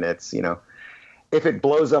sensationalism, and it's if it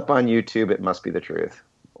blows up on YouTube, it must be the truth.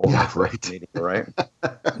 Yeah, right. Media, right.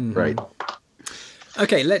 Right.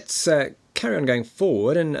 Okay, let's carry on going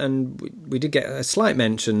forward, and we did get a slight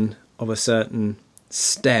mention of a certain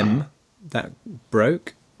stem that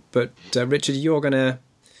broke. But Richard, you're gonna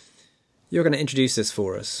introduce this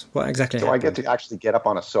for us. What exactly happened? I get to actually get up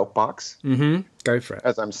on a soapbox. Mm-hmm. Go for it.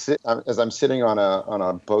 As I'm sitting on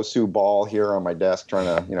a Bosu ball here on my desk, trying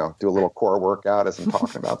to do a little core workout as I'm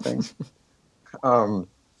talking about things.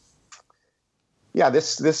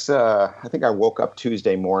 This I think I woke up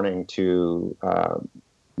Tuesday morning to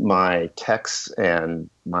my texts and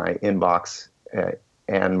my inbox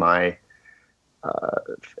and my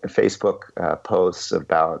Facebook posts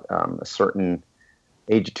about a certain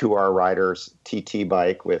AG2R rider's TT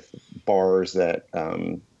bike with bars that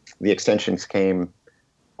the extensions came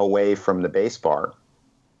away from the base bar.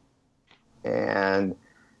 And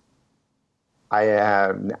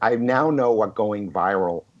I now know what going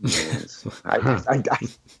viral means.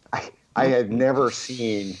 I had never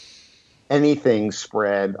seen anything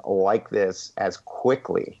spread like this as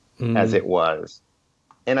quickly as it was.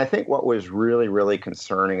 And I think what was really, really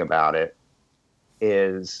concerning about it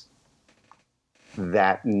is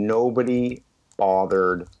that nobody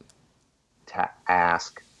bothered to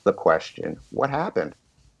ask the question, what happened?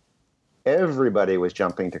 Everybody was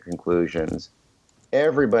jumping to conclusions.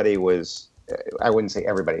 everybody was, I wouldn't say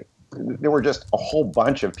everybody, there were just a whole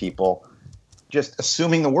bunch of people just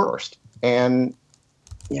assuming the worst. And,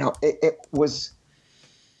 it was,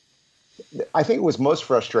 I think it was most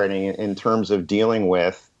frustrating in terms of dealing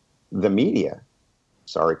with the media.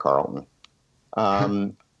 Sorry, Carlton.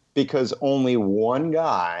 Because only one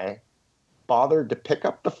guy bothered to pick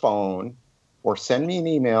up the phone or send me an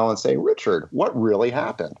email and say, Richard, what really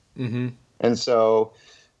happened? Mm-hmm. And so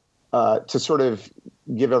to sort of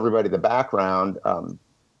give everybody the background,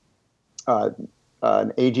 an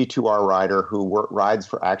AG2R rider who rides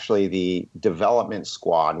for actually the development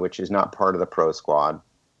squad, which is not part of the pro squad,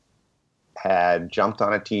 had jumped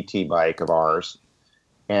on a TT bike of ours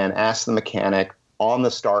and asked the mechanic on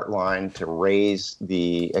the start line to raise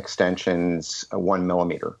the extensions 1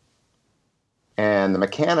 millimeter. And the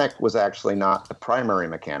mechanic was actually not the primary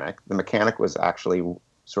mechanic. The mechanic was actually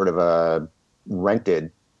sort of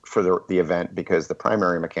rented for the event because the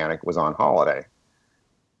primary mechanic was on holiday.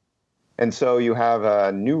 And so you have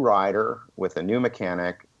a new rider with a new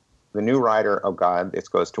mechanic. The new rider, oh God, this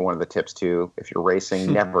goes to one of the tips too. If you're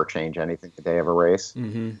racing, never change anything the day of a race.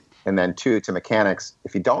 Mm-hmm. And then 2, to mechanics,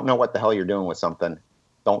 if you don't know what the hell you're doing with something,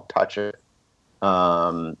 don't touch it.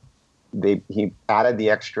 He added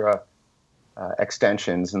the extra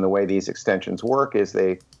extensions, and the way these extensions work is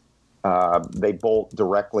they bolt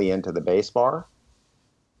directly into the base bar.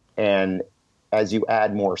 And as you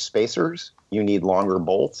add more spacers, you need longer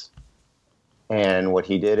bolts. And what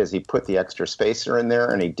he did is he put the extra spacer in there,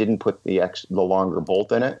 and he didn't put the longer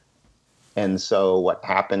bolt in it. And so what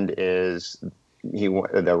happened is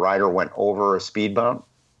the rider went over a speed bump,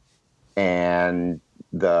 and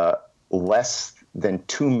the less than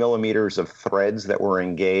 2 millimeters of threads that were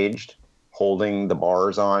engaged holding the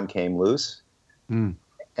bars on came loose. And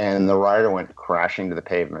the rider went crashing to the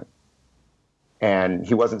pavement. And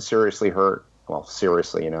he wasn't seriously hurt. Well,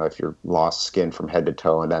 seriously, if you're lost skin from head to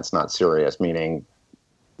toe, and that's not serious, meaning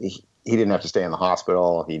he didn't have to stay in the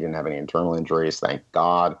hospital. He didn't have any internal injuries, thank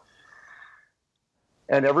God.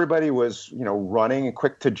 And everybody was, running and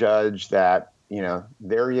quick to judge that,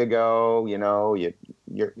 there you go,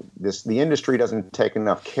 the industry doesn't take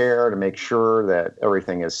enough care to make sure that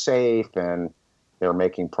everything is safe, and they're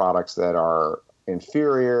making products that are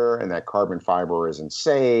inferior, and that carbon fiber isn't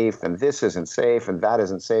safe, and this isn't safe, and that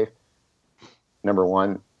isn't safe. Number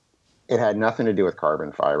one, it had nothing to do with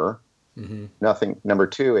carbon fiber. Mm-hmm. Nothing. Number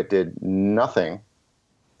 2, it did nothing,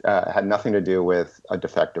 had nothing to do with a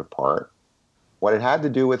defective part. What it had to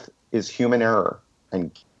do with is human error. And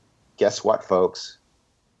guess what, folks?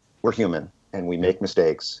 We're human, and we make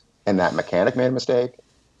mistakes. And that mechanic made a mistake,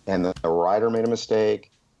 and the rider made a mistake.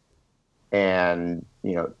 And,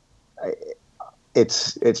 it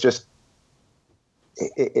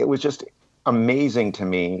was just amazing to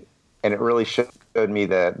me. And it really showed me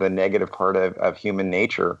the negative part of human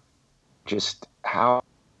nature, just how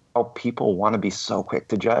people want to be so quick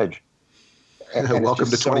to judge. And welcome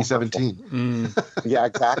to 2017. Yeah,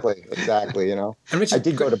 exactly. And Richard, I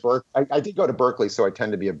did go to Berkeley, so I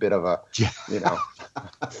tend to be a bit of a,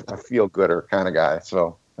 a feel-gooder kind of guy.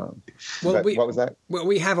 So, what was that? What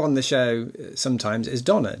we have on the show sometimes is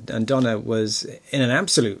Donna, and Donna was in an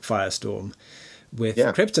absolute firestorm with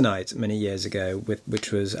Kryptonite many years ago,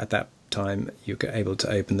 which was at that time you were able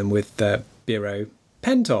to open them with Bureau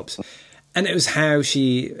pen tops. And it was how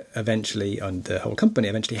she eventually, and the whole company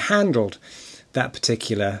eventually, handled that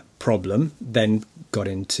particular problem, then got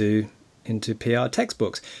into PR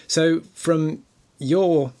textbooks. So from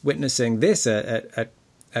your witnessing this at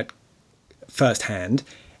first hand,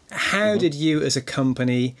 how did you as a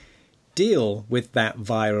company deal with that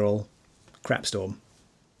viral crapstorm?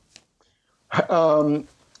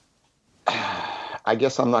 I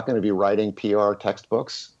guess I'm not going to be writing PR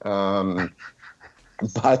textbooks, but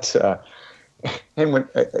and when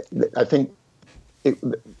I think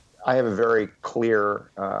I have a very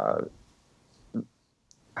clear,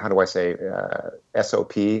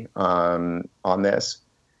 SOP on this,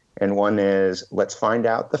 and one is let's find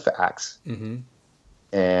out the facts,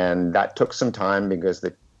 and that took some time because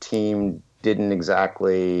the team didn't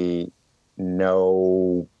exactly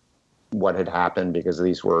know what had happened because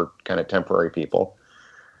these were kind of temporary people.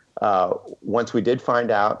 Once we did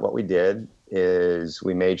find out, what we did is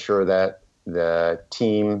we made sure that the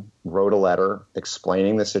team wrote a letter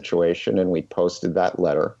explaining the situation, and we posted that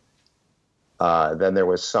letter. Then there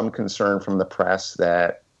was some concern from the press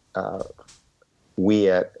that we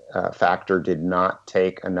at Factor did not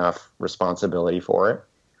take enough responsibility for it.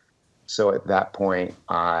 So at that point,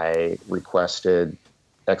 I requested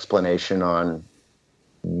explanation on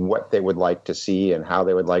what they would like to see and how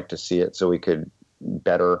they would like to see it so we could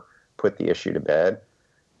better put the issue to bed.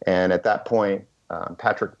 And at that point,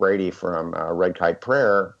 Patrick Brady from Red Kite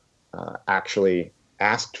Prayer actually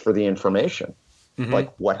asked for the information,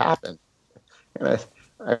 like what happened. And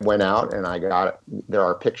I went out and I got it. There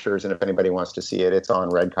are pictures, and if anybody wants to see it, it's on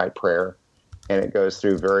Red Kite Prayer, and it goes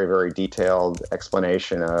through very, very detailed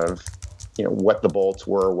explanation of, what the bolts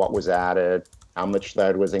were, what was added, how much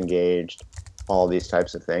lead was engaged, all these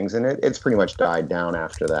types of things, and it's pretty much died down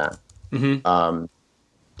after that.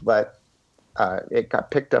 But it got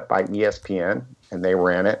picked up by ESPN, and they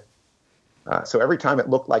ran it. So every time it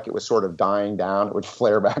looked like it was sort of dying down, it would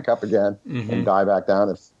flare back up again and die back down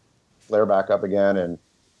and flare back up again. And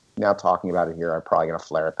now talking about it here, I'm probably going to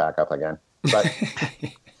flare it back up again. But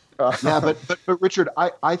yeah, but Richard,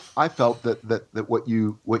 I felt that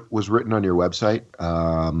what was written on your website,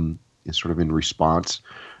 is sort of in response,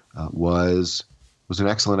 was an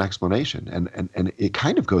excellent explanation, and it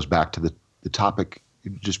kind of goes back to the topic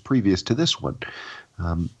just previous to this one.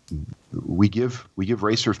 We give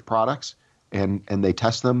racers products, and they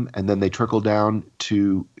test them, and then they trickle down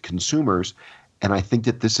to consumers. And I think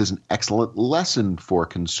that this is an excellent lesson for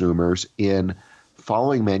consumers in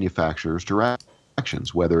following manufacturers'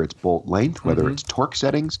 directions, whether it's bolt length, whether it's torque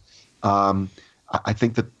settings. I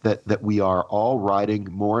think that we are all riding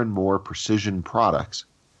more and more precision products,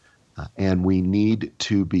 and we need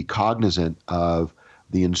to be cognizant of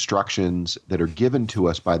the instructions that are given to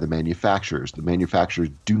us by the manufacturers. The manufacturers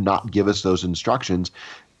do not give us those instructions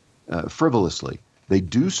frivolously. They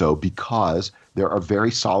do so because there are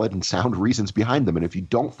very solid and sound reasons behind them. And if you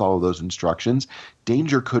don't follow those instructions,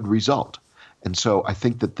 danger could result. And so I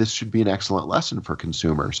think that this should be an excellent lesson for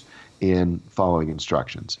consumers in following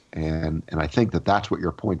instructions. And I think that that's what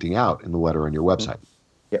you're pointing out in the letter on your website.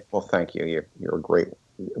 Yeah, well, thank you. You're a great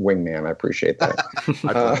wingman. I appreciate that.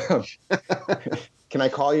 Can I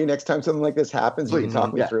call you next time something like this happens? You can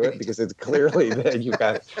talk me through it, because it's clearly that you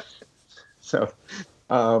got it. So,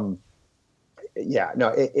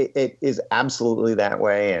 it is absolutely that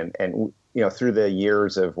way. And through the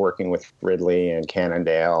years of working with Ridley and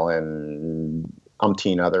Cannondale and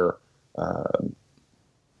umpteen other,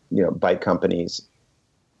 bike companies,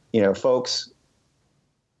 folks,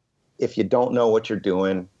 if you don't know what you're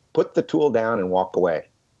doing, put the tool down and walk away.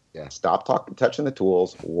 Yeah. Stop touching the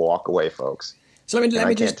tools. Walk away, folks. So let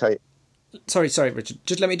me just tell you. Sorry,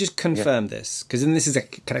 Richard. Let me confirm this, because then this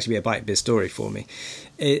can actually be a bite biz story for me.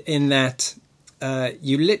 In that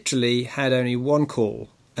you literally had only one call,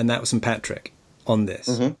 and that was from Patrick on this.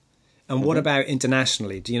 And what about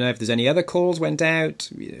internationally? Do you know if there's any other calls went out?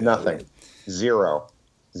 Nothing. Zero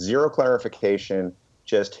clarification.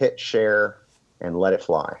 Just hit share and let it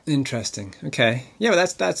fly. Interesting. Okay. Yeah, well,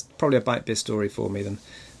 that's probably a bite biz story for me then,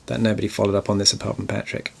 that nobody followed up on this apart from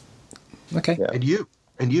Patrick. Okay. Yeah.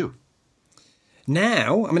 And you.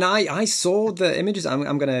 Now, I mean, I saw the images.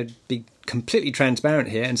 I'm going to be completely transparent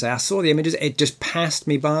here and say I saw the images. It just passed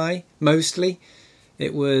me by mostly. I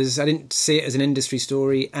didn't see it as an industry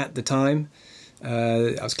story at the time.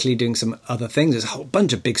 I was clearly doing some other things. There's a whole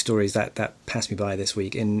bunch of big stories that passed me by this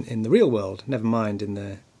week in the real world. Never mind in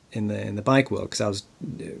the bike world, because I was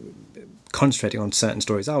concentrating on certain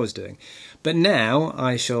stories I was doing. But now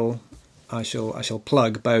I shall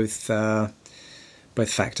plug both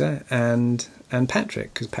Factor and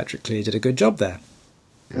Patrick, because Patrick clearly did a good job there.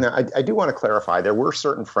 Now, I do want to clarify, there were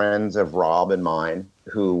certain friends of Rob and mine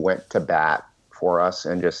who went to bat for us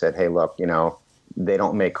and just said, hey, look, they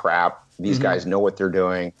don't make crap. These guys know what they're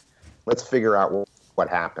doing. Let's figure out what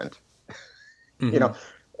happened. And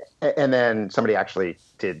then somebody actually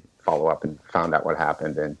did follow up and found out what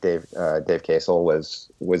happened. And Dave Kasel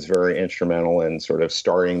was very instrumental in sort of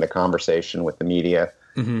starting the conversation with the media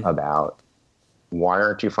about why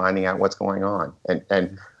aren't you finding out what's going on?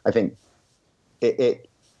 And I think it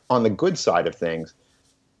on the good side of things,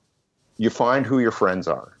 you find who your friends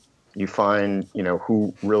are. You find,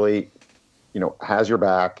 who really, has your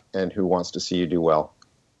back and who wants to see you do well.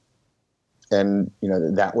 And,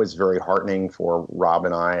 that was very heartening for Rob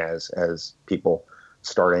and I as people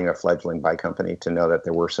starting a fledgling bike company, to know that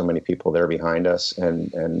there were so many people there behind us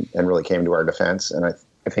and really came to our defense. And I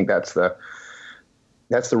think that's the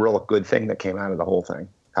real good thing that came out of the whole thing,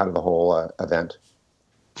 out of the whole event.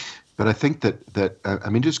 But I think that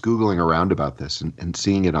just Googling around about this and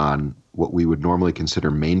seeing it on what we would normally consider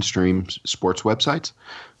mainstream sports websites,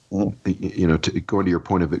 to going to your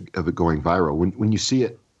point of it going viral, when you see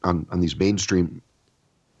it on these mainstream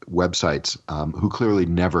websites, who clearly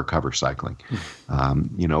never cover cycling,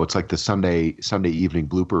 it's like the Sunday evening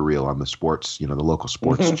blooper reel on the sports, the local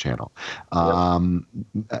sports channel. And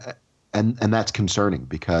that's concerning,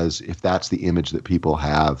 because if that's the image that people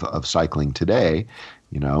have of cycling today,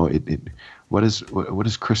 You know, what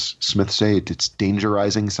does Chris Smith say? It's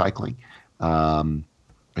dangerizing cycling. I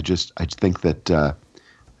think that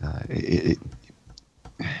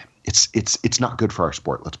it's not good for our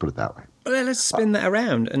sport. Let's put it that way. Well, let's spin that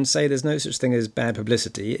around and say there's no such thing as bad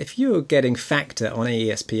publicity. If you're getting Factor on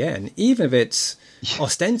ESPN, even if it's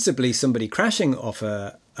ostensibly somebody crashing off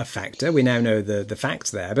a Factor, we now know the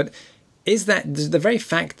facts there. But is the very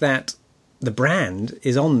fact that the brand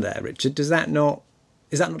is on there, Richard? Is that not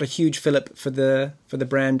a huge fillip for the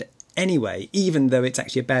brand anyway? Even though it's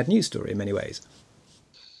actually a bad news story in many ways.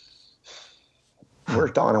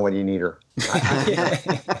 Where's Donna when you need her?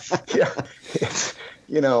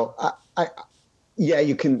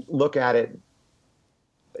 You can look at it.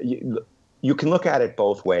 You can look at it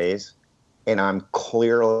both ways, and I'm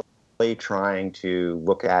clearly trying to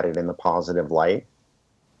look at it in the positive light.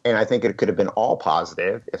 And I think it could have been all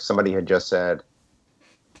positive if somebody had just said,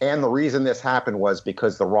 and the reason this happened was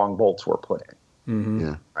because the wrong bolts were put in. Mm-hmm.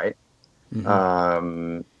 Yeah. Right.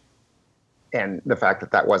 Mm-hmm. And the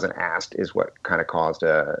fact that wasn't asked is what kind of caused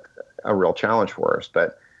a real challenge for us.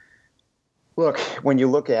 But look, when you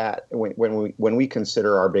look at when we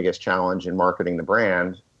consider our biggest challenge in marketing the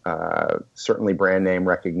brand, certainly brand name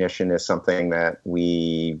recognition is something that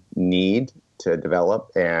we need to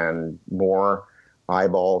develop, and more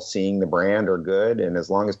eyeballs seeing the brand are good. And as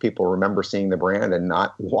long as people remember seeing the brand and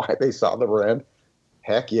not why they saw the brand,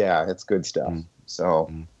 heck yeah, it's good stuff.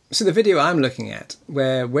 So the video I'm looking at,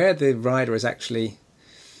 where the rider is actually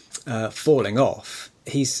falling off,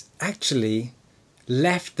 he's actually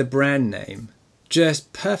left the brand name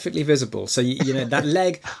just perfectly visible. So, you know, that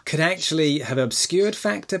leg could actually have obscured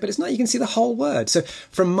Factor, but it's not. You can see the whole word. So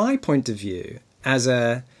from my point of view, as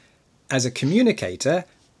a communicator,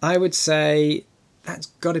 I would say that's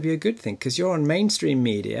got to be a good thing, because you're on mainstream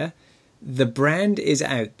media. The brand is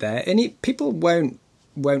out there, and people won't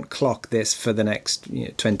clock this for the next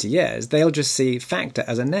 20 years. They'll just see Factor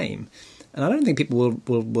as a name, and I don't think people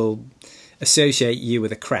will associate you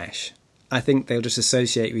with a crash. I think they'll just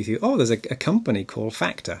associate with you, oh, there's a company called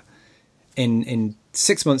Factor in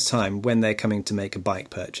 6 months' time when they're coming to make a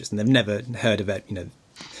bike purchase, and they've never heard of it.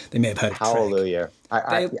 They may have heard of Trek. Hallelujah.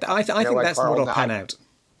 I think that's Carl, what'll pan out.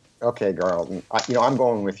 Okay, Carl, I'm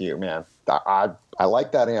going with you, man. I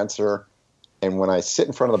like that answer, and when I sit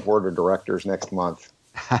in front of the board of directors next month,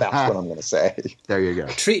 that's what I'm going to say. There you go.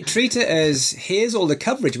 Treat it as, here's all the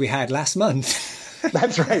coverage we had last month.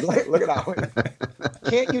 That's right. Look at that one.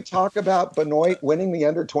 Can't you talk about Benoit winning the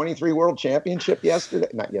under-23 World Championship yesterday?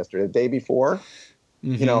 Not yesterday, the day before.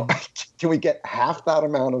 Mm-hmm. Can we get half that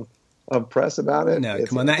amount of press about it? No,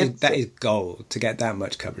 come on. That is gold to get that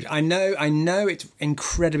much coverage. I know it's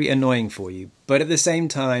incredibly annoying for you, but at the same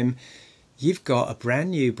time, you've got a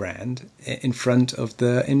brand new brand in front of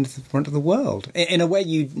the world in a way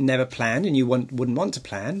you never planned and you wouldn't want to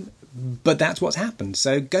plan, but that's what's happened.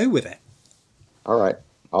 So go with it. All right.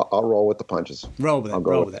 I'll roll with the punches. Roll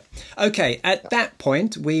with it. Okay, at that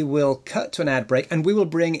point, we will cut to an ad break, and we will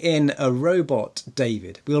bring in a robot,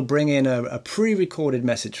 David. We'll bring in a pre-recorded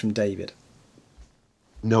message from David.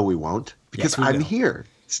 No, we won't, because yes, I'm here.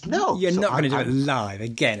 No. You're not going to do it live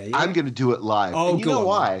again, are you? I'm going to do it live. Oh, and you know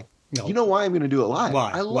why? No. You know why I'm going to do it live?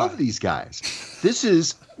 Why? I love these guys. This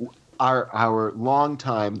is our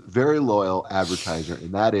longtime, very loyal advertiser,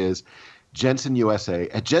 and that is Jensen USA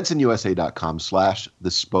at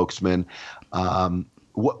jensenusa.com/the spokesman.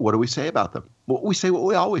 What do we say about them? We say what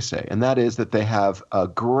we always say, and that is that they have a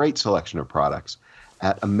great selection of products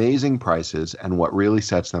at amazing prices, and what really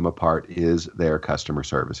sets them apart is their customer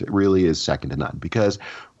service. It really is second to none, because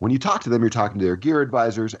when you talk to them, you're talking to their gear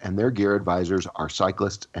advisors, and their gear advisors are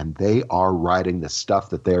cyclists, and they are riding the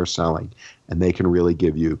stuff that they're selling, and they can really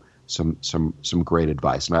give you some great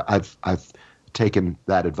advice. And I've taken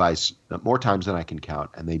that advice more times than I can count,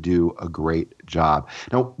 and they do a great job.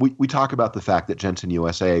 Now, we talk about the fact that Jensen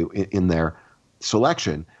USA in their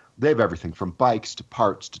selection, they have everything from bikes to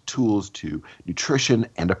parts to tools to nutrition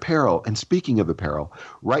and apparel. And speaking of apparel,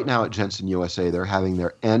 right now at Jensen USA, they're having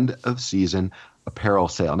their end of season apparel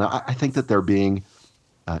sale. Now, I think that they're being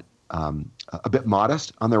a bit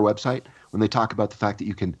modest on their website when they talk about the fact that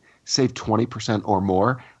you can save 20% or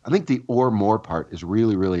more. I think the or more part is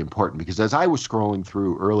really, really important, because as I was scrolling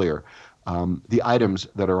through earlier, the items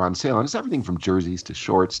that are on sale, and it's everything from jerseys to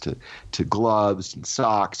shorts to gloves and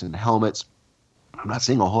socks and helmets. I'm not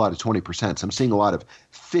seeing a whole lot of 20%. I'm seeing a lot of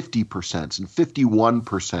 50% and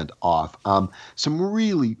 51% off. Some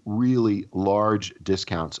really, really large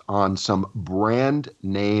discounts on some brand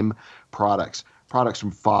name products products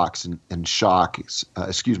from Fox and Shock,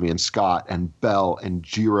 and Scott and Bell and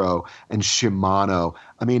Giro and Shimano.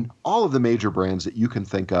 I mean, all of the major brands that you can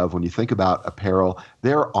think of when you think about apparel,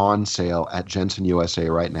 they're on sale at Jensen USA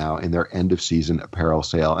right now in their end of season apparel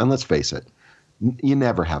sale. And let's face it, you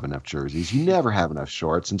never have enough jerseys. You never have enough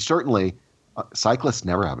shorts. And certainly cyclists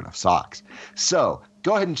never have enough socks. So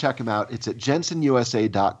go ahead and check them out. It's at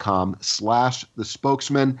jensenusa.com/the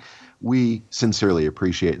spokesman. We sincerely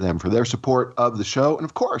appreciate them for their support of the show. And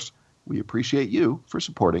of course, we appreciate you for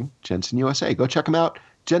supporting Jensen USA. Go check them out,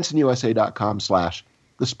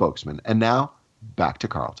 jensenusa.com/the spokesman. And now back to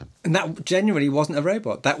Carlton. And that genuinely wasn't a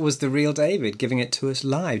robot. That was the real David giving it to us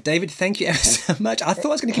live. David, thank you ever so much. I thought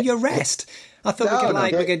I was going to give you a rest. I thought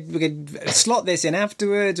we could slot this in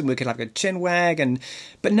afterwards and we could have a chin wag,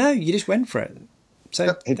 but no, you just went for it.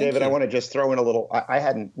 So, hey, David, I want to just throw in a little. I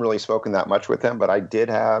hadn't really spoken that much with him, but I did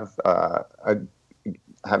have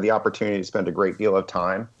the opportunity to spend a great deal of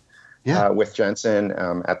time with Jensen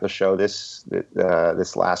at the show this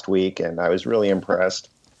last week, and I was really impressed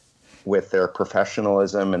with their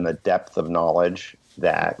professionalism and the depth of knowledge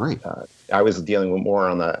that I was dealing with more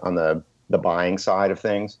on the buying side of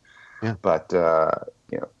things. Yeah. But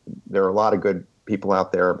there are a lot of good people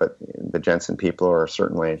out there, but the Jensen people are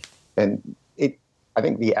certainly, and I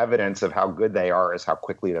think the evidence of how good they are is how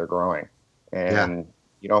quickly they're growing. And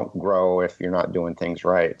you don't grow if you're not doing things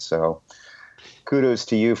right. So kudos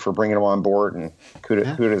to you for bringing them on board, and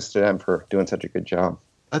kudos to them for doing such a good job.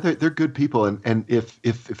 They're good people, and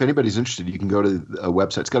if anybody's interested, you can go to a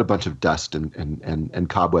website. It's got a bunch of dust and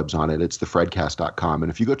cobwebs on it. It's thefredcast.com, and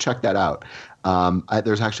if you go check that out,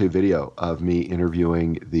 there's actually a video of me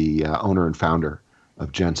interviewing the owner and founder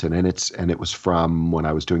of Jensen, and it was from when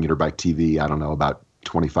I was doing Interbike TV. I don't know, about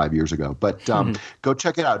 25 years ago, but go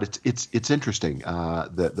check it out. It's interesting.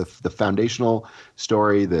 The foundational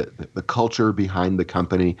story, the culture behind the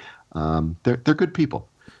company. They're good people.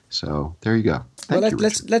 So there you go.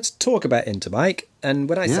 Let's talk about Interbike. And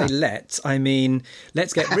when I say let's, I mean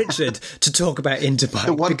let's get Richard to talk about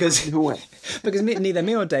Interbike, because neither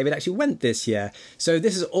me or David actually went this year. So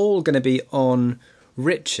this is all going to be on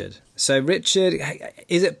Richard. So Richard,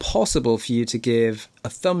 is it possible for you to give a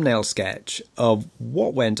thumbnail sketch of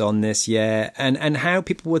what went on this year and how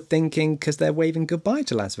people were thinking because they're waving goodbye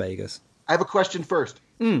to Las Vegas? I have a question first.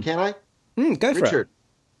 Can I? Go for Richard, it.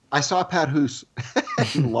 I saw Pat Hoos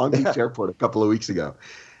in Long Beach Airport a couple of weeks ago,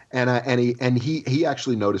 and he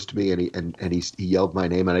actually noticed me and he yelled my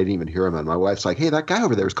name and I didn't even hear him. And my wife's like, "Hey, that guy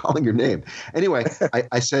over there is calling your name." Anyway,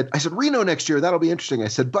 I said Reno next year, that'll be interesting. I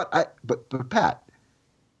said, but Pat,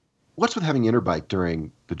 what's with having Interbike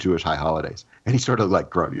during the Jewish high holidays? And he sort of like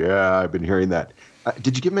groaned. Yeah, I've been hearing that.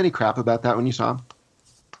 Did you give him any crap about that when you saw him?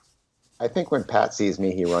 I think when Pat sees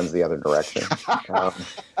me, he runs the other direction.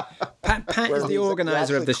 Pat is the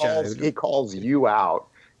organizer of the show. He calls you out,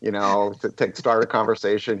 to start a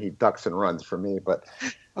conversation. He ducks and runs for me, but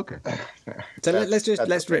okay. So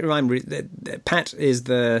let's remind that Pat is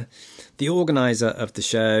the organizer of the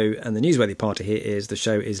show, and the newsworthy part here is the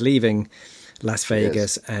show is leaving Las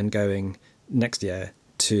Vegas and going next year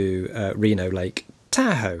to Reno Lake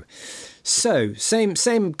Tahoe. So same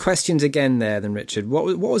questions again there then, Richard.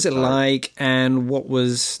 What was it like, and what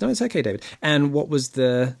was it's okay, David. And what was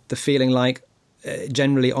the feeling like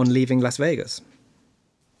generally on leaving Las Vegas?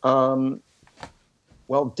 Well,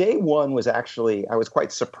 day one was actually, I was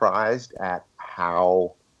quite surprised at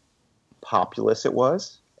how populous it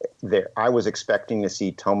was. I was expecting to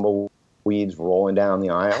see tumbleweeds rolling down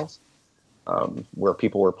the aisles. Where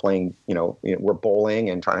people were playing, were bowling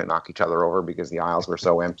and trying to knock each other over because the aisles were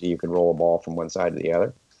so empty you could roll a ball from one side to the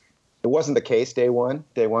other. It wasn't the case day one.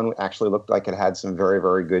 Day one actually looked like it had some very,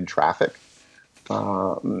 very good traffic.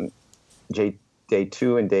 Day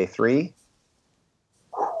two and day three,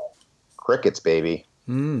 crickets, baby.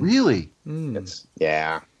 Really?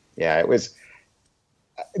 It was.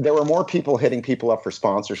 There were more people hitting people up for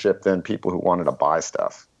sponsorship than people who wanted to buy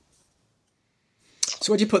stuff.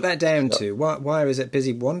 So what do you put that down to? Why was it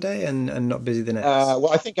busy one day and not busy the next?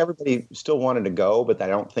 Well, I think everybody still wanted to go, but I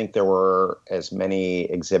don't think there were as many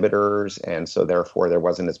exhibitors, and so therefore there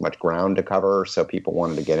wasn't as much ground to cover, so people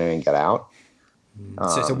wanted to get in and get out.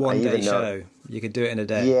 So it's a one-day show. You could do it in a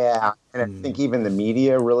day. Yeah, and I think even the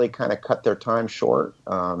media really kind of cut their time short.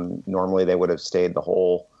 Normally they would have stayed the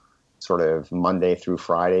whole sort of Monday through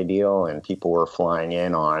Friday deal, and people were flying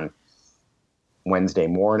in on Wednesday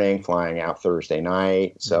morning, flying out Thursday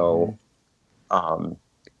night. So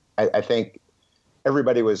I think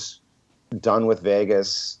everybody was done with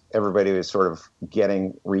Vegas. Everybody was sort of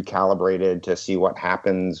getting recalibrated to see what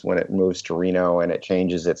happens when it moves to Reno and it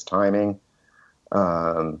changes its timing.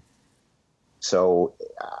 So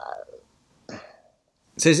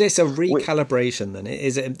is this a recalibration then?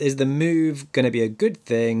 Is the move going to be a good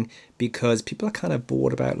thing because people are kind of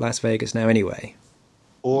bored about Las Vegas now anyway?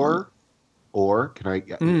 Or can I?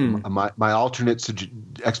 My alternate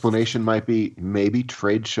explanation might be maybe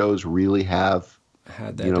trade shows really have.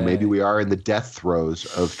 Maybe we are in the death throes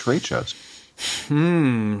of trade shows.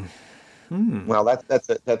 Well,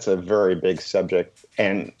 that's a very big subject,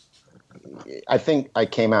 and I think I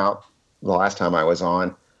came out the last time I was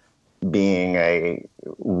on being a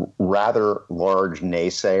rather large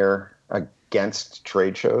naysayer against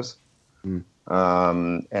trade shows, and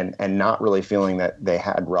not really feeling that they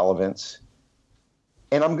had relevance.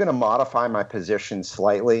 And I'm going to modify my position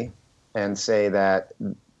slightly and say that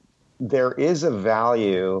there is a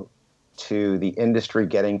value to the industry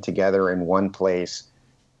getting together in one place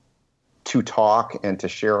to talk and to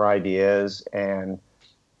share ideas and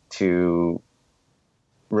to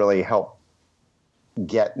really help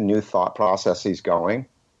get new thought processes going.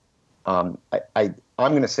 I'm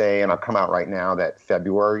going to say, and I'll come out right now, that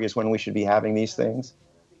February is when we should be having these things,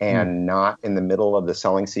 and not in the middle of the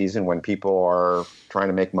selling season when people are trying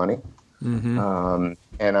to make money. And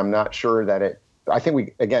I'm not sure that I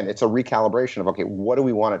think it's a recalibration of, okay, what do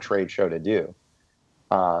we want a trade show to do?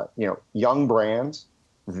 Young brands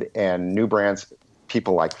and new brands,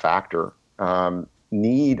 people like Factor,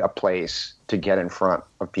 need a place to get in front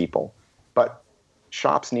of people. But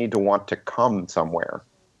shops need to want to come somewhere.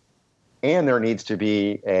 And there needs to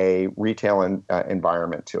be a retail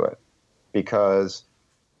environment to it. Because,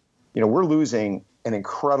 we're losing an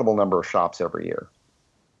incredible number of shops every year.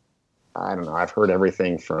 I don't know. I've heard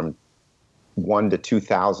everything from 1,000 to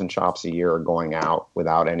 2,000 shops a year are going out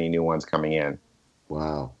without any new ones coming in.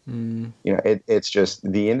 Wow. It's just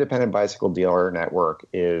the independent bicycle dealer network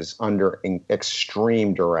is under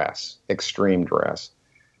extreme duress.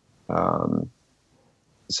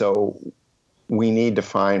 So we need to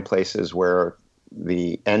find places where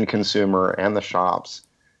the end consumer and the shops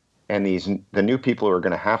and the new people who are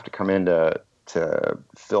going to have to come in to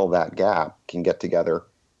fill that gap can get together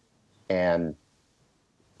and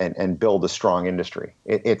build a strong industry.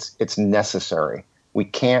 It's necessary. We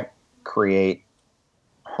can't create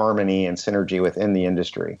harmony and synergy within the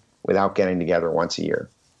industry without getting together once a year.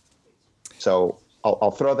 So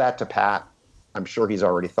I'll throw that to Pat. I'm sure he's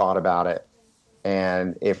already thought about it.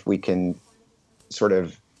 And if we can sort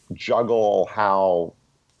of juggle how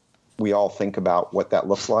we all think about what that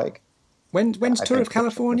looks like. When's Tour of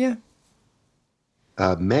California?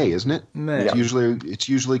 May, isn't it? May. It's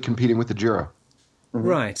usually competing with the Giro.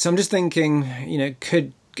 Right. So I'm just thinking,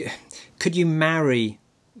 could you marry,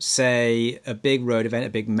 say, a big road event, a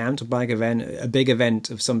big mountain bike event, a big event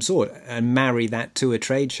of some sort, and marry that to a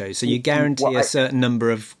trade show? So you guarantee a certain number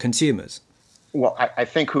of consumers. Well, I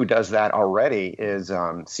think who does that already is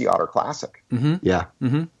Sea Otter Classic. Yeah.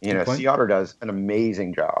 Sea Otter does an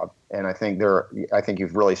amazing job, and I think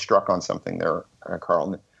you've really struck on something there,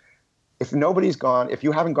 Carl. If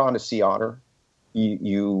you haven't gone to Sea Otter,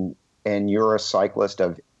 you're a cyclist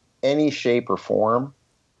of any shape or form,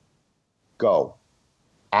 go.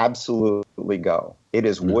 Absolutely go. It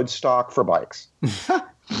is Woodstock for bikes.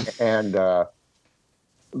 And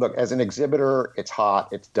look, as an exhibitor, it's hot,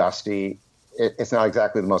 it's dusty. It's not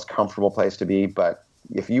exactly the most comfortable place to be, but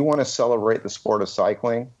if you want to celebrate the sport of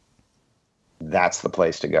cycling, that's the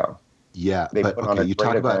place to go. Yeah, you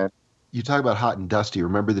talk about hot and dusty.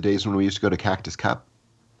 Remember the days when we used to go to Cactus Cup?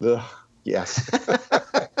 Ugh, yes.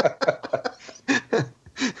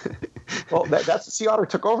 Well, that's Sea Otter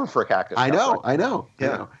took over for Cactus. I know. Yeah. I know.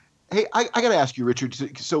 Hey, I got to ask you, Richard.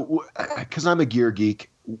 So, because I'm a gear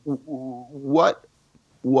geek, what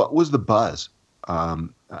was the buzz?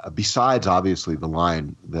 Besides, obviously, the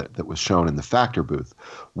line that was shown in the Factor booth,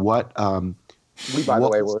 what?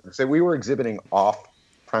 We were exhibiting off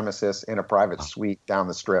premises in a private suite down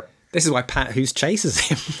the strip. This is why Pat Hoos chases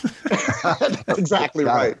him. That's exactly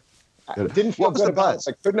right. Didn't feel good about it.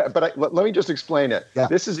 I couldn't, but let me just explain it. Yeah.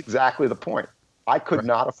 This is exactly the point. I could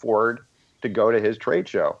not afford to go to his trade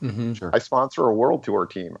show. Sure. I sponsor a world tour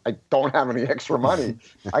team. I don't have any extra money.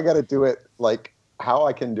 I got to do it like how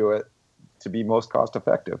I can do it to be most cost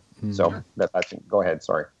effective. So go ahead.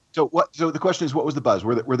 Sorry. So the question is, what was the buzz?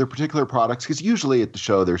 Were there particular products? Because usually at the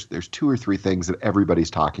show, there's 2 or 3 things that everybody's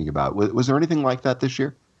talking about. Was there anything like that this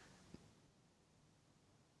year?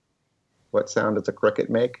 What sound does a cricket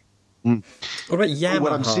make? What about Yamaha?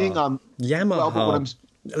 What I'm seeing on Yamaha,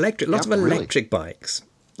 lots of electric bikes.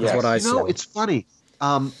 That's what I saw. It's funny.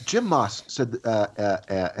 Jim Moss said,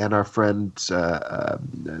 and our friends,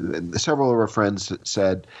 several of our friends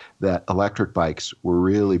said that electric bikes were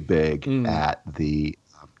really big at the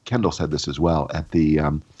Kendall said this as well at the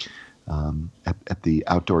at the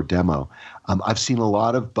outdoor demo. I've seen a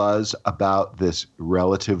lot of buzz about this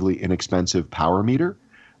relatively inexpensive power meter,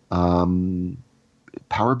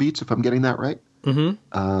 Power Beats, if I'm getting that right.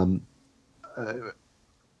 Mm-hmm.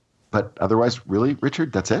 But otherwise, really,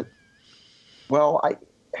 Richard, that's it? Well,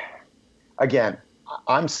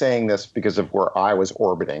 I'm saying this because of where I was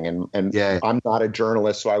orbiting, and Yeah. I'm not a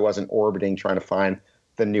journalist, so I wasn't orbiting trying to find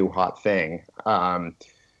the new hot thing. The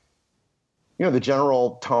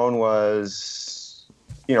general tone was,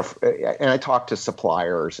 and I talked to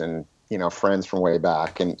suppliers and, friends from way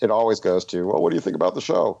back, and it always goes to, well, what do you think about the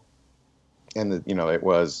show? And, it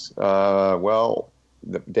was,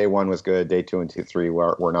 the day one was good. Day 2 and 2, 3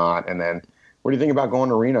 were not. And then, what do you think about going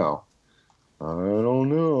to Reno? I don't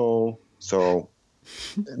know. So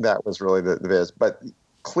that was really the biz. But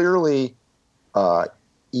clearly,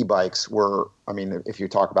 e-bikes were, if you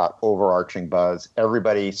talk about overarching buzz,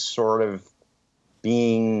 everybody sort of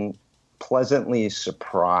being pleasantly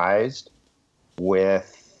surprised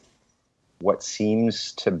with what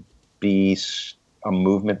seems to be a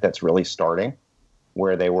movement that's really starting,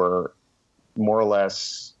 where they were more or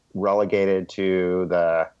less relegated to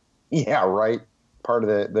the part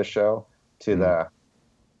of the show, to the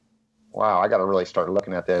wow, I got to really start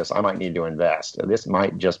looking at this. I might need to invest. This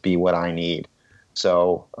might just be what I need.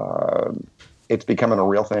 So it's becoming a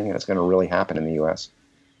real thing, and it's going to really happen in the U.S.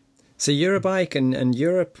 So Eurobike and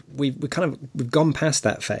Europe, we've gone past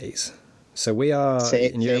that phase. So we are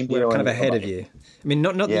in Europe, we're kind of ahead of you.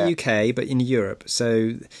 Not the UK, but in Europe.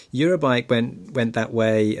 So Eurobike went that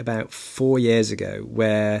way about 4 years ago,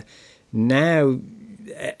 where now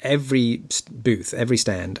every booth, every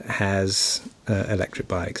stand has electric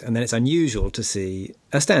bikes, and then it's unusual to see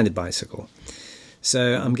a standard bicycle.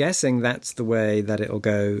 So I'm guessing that's the way that it'll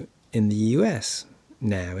go in the US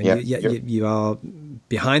now. And you are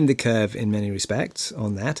behind the curve in many respects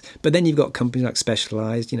on that. But then you've got companies like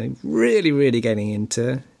Specialized, really, really getting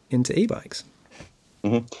into e-bikes.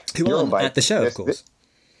 Mm-hmm. Who aren't at the show, of course.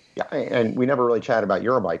 Yeah, and we never really chatted about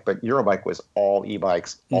Eurobike, but Eurobike was all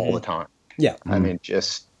e-bikes all the time. Yeah.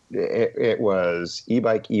 Just it was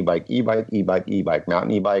e-bike,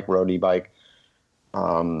 mountain e-bike, road e-bike.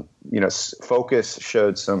 Focus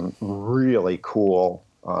showed some really cool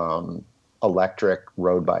electric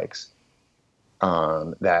road bikes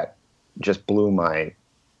that just blew my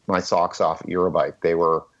socks off at Eurobike. They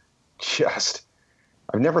were just,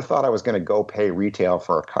 I've never thought I was going to go pay retail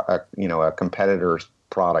for a competitor's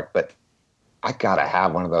product, but I got to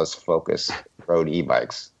have one of those Focus road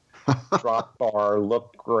e-bikes. Drop bar,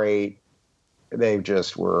 looked great. They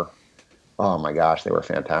just were, oh my gosh, they were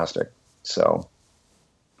fantastic. So,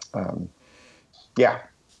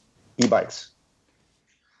 e-bikes,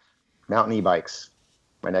 mountain e-bikes,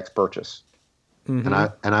 my next purchase. Mm-hmm.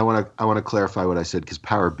 And I want to clarify what I said, because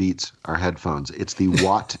Power Beats are headphones. It's the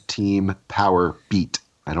Watt Team Power Beat.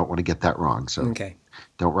 I don't want to get that wrong. So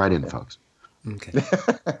don't write in, folks. Okay.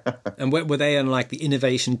 And were they on like the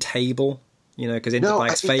innovation table? Because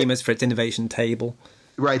Interbike's famous for its innovation table.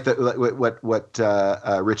 Right. What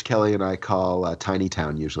Rich Kelly and I call Tiny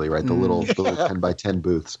Town usually, right? The little 10 by 10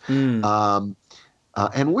 booths. And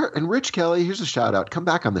Rich Kelly, here's a shout out. Come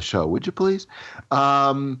back on the show, would you please?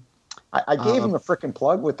 I gave him a freaking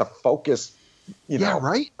plug with the Focus,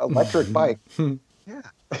 electric bike. Yeah.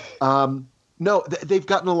 No, they've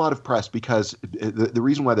gotten a lot of press because the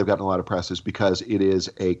reason why they've gotten a lot of press is because it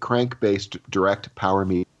is a crank-based direct power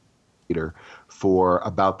meter for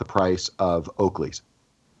about the price of Oakley's.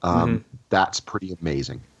 That's pretty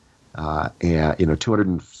amazing. And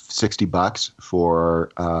 $260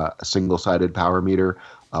 for a single-sided power meter,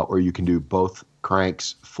 or you can do both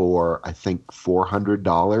cranks for I think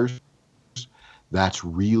 $400. That's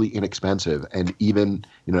really inexpensive, and even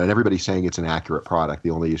and everybody's saying it's an accurate product. The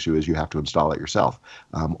only issue is you have to install it yourself,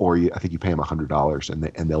 or I think you pay them $100 and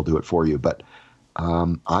they'll do it for you. But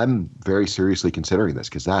I'm very seriously considering this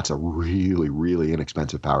because that's a really, really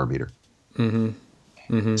inexpensive power meter.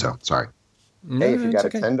 So sorry. Hey, if you got a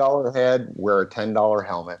 $10 head, wear a $10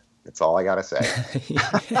 helmet. That's all I got to say.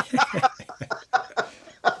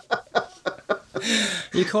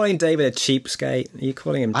 Are you calling David a cheapskate? Are you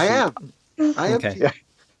calling him cheap? I am. Okay. Yeah.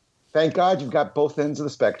 Thank God you've got both ends of the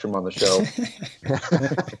spectrum on the show.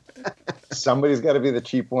 Somebody's got to be the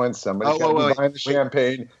cheap one. Somebody's got to be buying the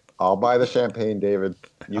champagne. I'll buy the champagne, David.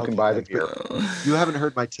 You can buy the beer. You haven't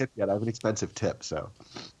heard my tip yet. I have an expensive tip, so.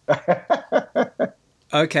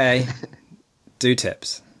 Okay. Do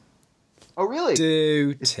tips. Oh, really?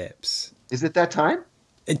 Do tips. Is it that time?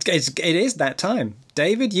 It is that time.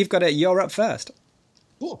 David, you're up first.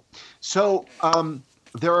 Cool. So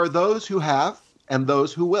there are those who have and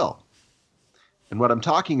those who will. And what I'm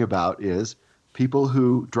talking about is people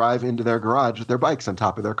who drive into their garage with their bikes on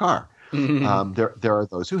top of their car. There are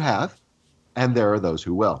those who have, and there are those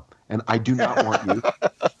who will. And I do not want you,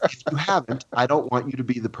 if you haven't, I don't want you to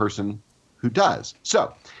be the person who does.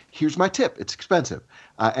 So here's my tip. It's expensive.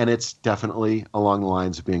 And it's definitely along the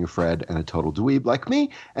lines of being a Fred and a total dweeb like me.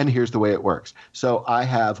 And here's the way it works. So I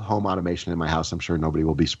have home automation in my house. I'm sure nobody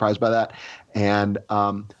will be surprised by that. And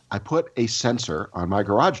I put a sensor on my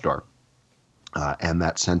garage door. And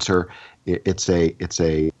that sensor, it's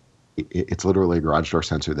literally a garage door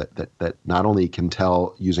sensor that not only can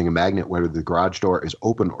tell using a magnet whether the garage door is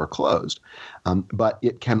open or closed, but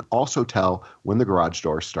it can also tell when the garage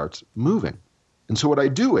door starts moving. And so what I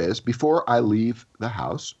do is, before I leave the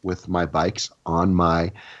house with my bikes on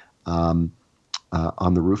my on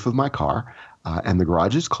the roof of my car, and the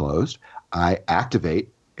garage is closed, I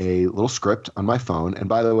activate a little script on my phone. And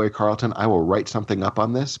by the way, Carlton, I will write something up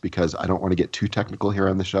on this because I don't want to get too technical here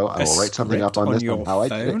on the show. I will write something up on this on how I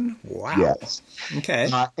did it. Wow. Yes. Okay.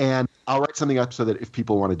 And I'll write something up so that if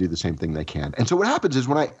people want to do the same thing, they can. And so what happens is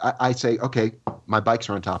when I say, okay, my bikes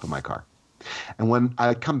are on top of my car. And when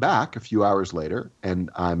I come back a few hours later and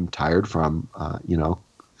I'm tired from,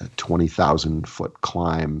 a 20,000 foot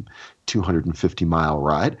climb, 250-mile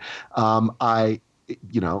ride, I'm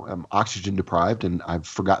oxygen deprived and I've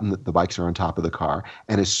forgotten that the bikes are on top of the car.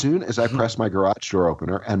 And as soon as I press my garage door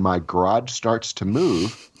opener and my garage starts to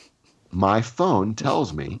move, my phone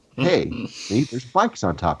tells me, hey, there's bikes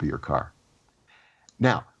on top of your car.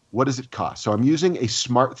 Now, what does it cost? So I'm using a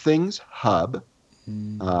SmartThings hub.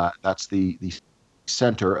 That's the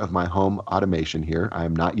center of my home automation here.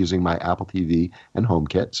 I'm not using my Apple TV and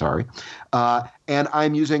HomeKit, sorry. And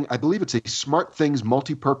I'm using, I believe it's a SmartThings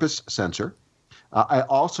multi-purpose sensor. I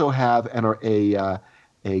also have a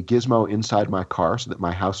gizmo inside my car so that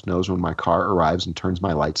my house knows when my car arrives and turns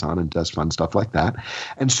my lights on and does fun stuff like that.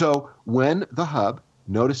 And so when the hub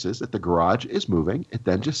notices that the garage is moving, it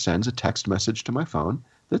then just sends a text message to my phone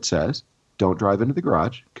that says, don't drive into the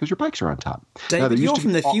garage because your bikes are on top. David, you're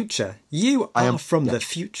from the future. You are from the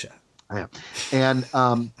future. I am.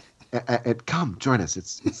 And come join us.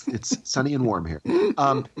 It's sunny and warm here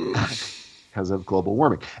because of global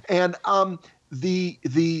warming. And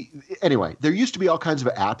anyway, there used to be all kinds of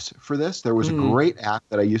apps for this. There was a great app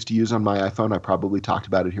that I used to use on my iPhone. I probably talked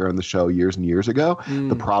about it here on the show years and years ago.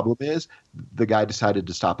 The problem is the guy decided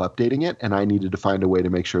to stop updating it, and I needed to find a way to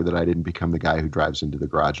make sure that I didn't become the guy who drives into the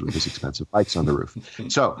garage with his expensive bikes on the roof.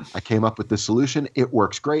 So I came up with this solution. It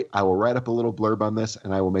works great. I will write up a little blurb on this,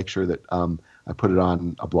 and I will make sure that I put it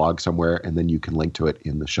on a blog somewhere, and then you can link to it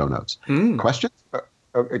in the show notes. Questions?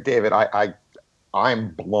 David,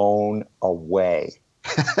 I'm blown away.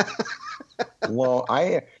 Well,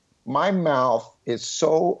 my mouth is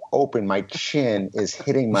so open, my chin is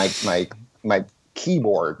hitting my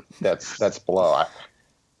keyboard that's below.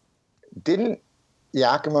 Didn't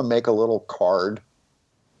Yakima make a little card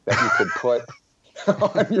that you could put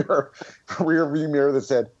on your rear view mirror that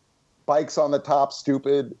said, bikes on the top,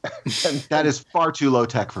 stupid? That is far too low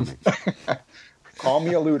tech for me. Call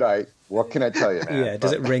me a Luddite. What can I tell you, man? Yeah,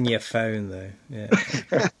 does it ring your phone, though? Yeah.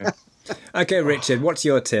 Okay, Richard, what's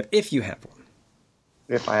your tip, if you have one?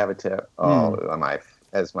 If I have a tip?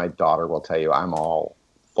 As my daughter will tell you, I'm all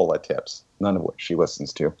full of tips, none of which she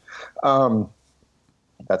listens to.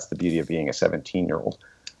 That's the beauty of being a 17-year-old.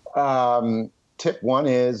 Tip one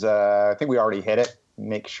is, I think we already hit it.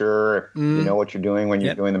 Make sure you know what you're doing when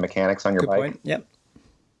you're doing the mechanics on your bike. Point. Yep.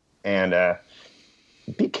 And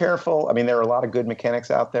be careful. I mean, there are a lot of good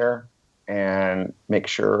mechanics out there. And make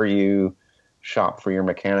sure you shop for your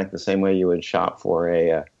mechanic the same way you would shop for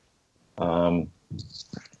a. And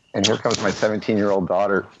here comes my 17-year-old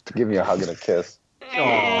daughter to give me a hug and a kiss.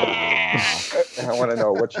 I want to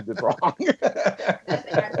know what you did wrong.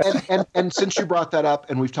 and since you brought that up,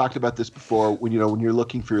 and we've talked about this before, when you're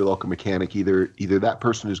looking for your local mechanic, either that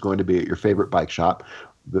person is going to be at your favorite bike shop,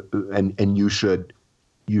 and you should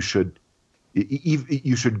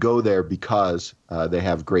go there because they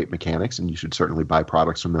have great mechanics, and you should certainly buy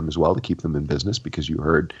products from them as well to keep them in business, because you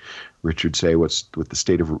heard Richard say what the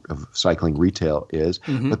state of cycling retail is.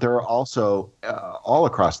 But there are also all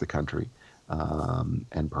across the country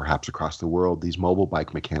and perhaps across the world these mobile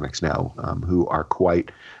bike mechanics now who are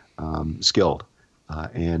quite skilled.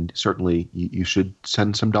 And certainly you should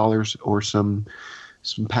send some dollars or some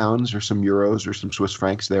pounds or some euros or some Swiss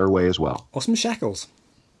francs their way as well. Or some shekels.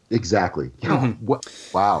 Exactly.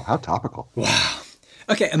 Wow, how topical. Wow.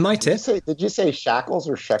 Okay, and my tip. Did you say shackles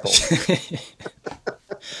or shekels?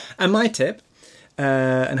 And my tip,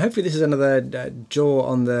 and hopefully this is another jaw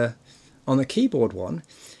on the keyboard one,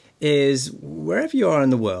 is wherever you are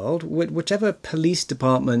in the world, whichever police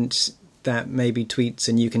department that maybe tweets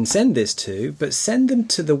and you can send this to, but send them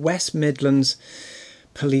to the West Midlands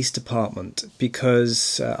Police Department,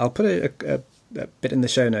 because I'll put a bit in the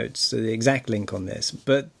show notes, the exact link on this,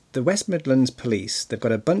 but the West Midlands Police, they've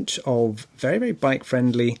got a bunch of very, very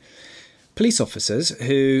bike-friendly police officers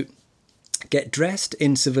who get dressed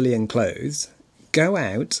in civilian clothes, go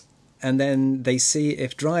out, and then they see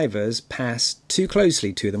if drivers pass too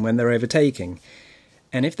closely to them when they're overtaking.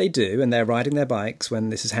 And if they do, and they're riding their bikes when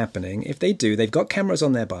this is happening, if they do, they've got cameras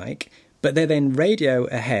on their bike, but they then radio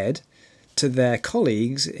ahead to their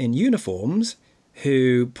colleagues in uniforms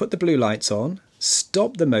who put the blue lights on,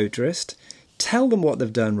 stop the motorist, tell them what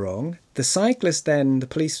they've done wrong. The cyclist then, the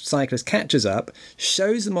police cyclist catches up,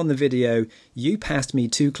 shows them on the video, you passed me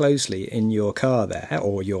too closely in your car there,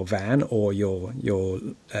 or your van, or your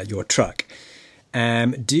truck.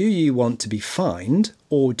 Do you want to be fined,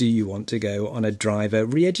 or do you want to go on a driver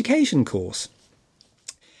re-education course?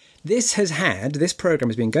 This program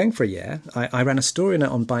has been going for a year. I ran a story on it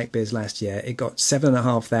on Bike Biz last year. It got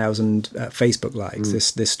 7,500 Facebook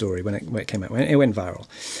likes, this story, when it came out. It went viral.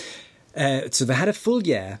 So they had a full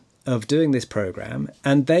year of doing this program,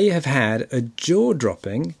 and they have had a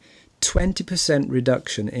jaw-dropping 20%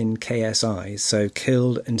 reduction in KSIs, so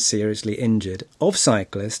killed and seriously injured, of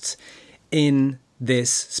cyclists in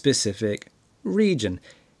this specific region.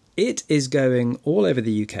 It is going all over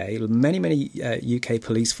the UK. Many UK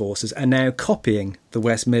police forces are now copying the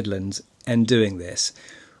West Midlands and doing this.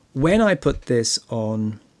 When I put this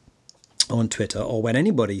on Twitter, or when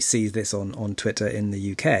anybody sees this on Twitter in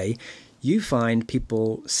the UK, you find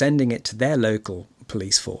people sending it to their local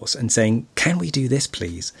police force and saying, can we do this,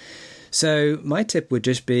 please? So my tip would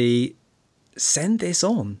just be, send this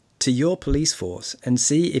on to your police force and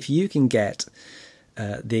see if you can get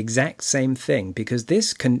the exact same thing, because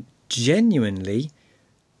this can genuinely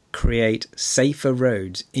create safer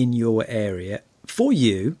roads in your area for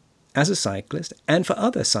you as a cyclist and for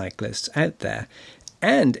other cyclists out there.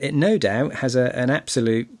 And it no doubt has an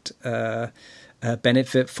absolute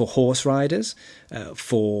benefit for horse riders,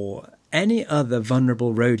 for any other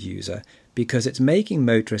vulnerable road user, because it's making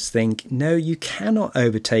motorists think, no, you cannot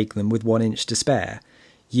overtake them with 1 inch to spare.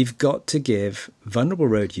 You've got to give vulnerable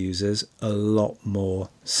road users a lot more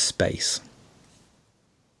space.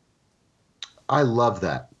 I love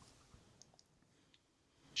that.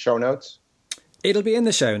 Show notes? It'll be in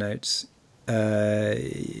the show notes.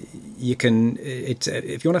 You can,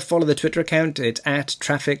 if you want to follow the Twitter account, it's at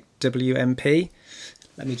TrafficWMP.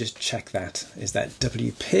 Let me just check that. Is that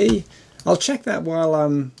WP? I'll check that while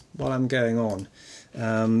I'm going on.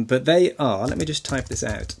 But they are, let me just type this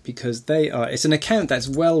out, because it's an account that's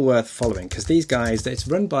well worth following, because these guys, it's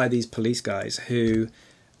run by these police guys who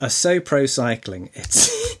are so pro cycling.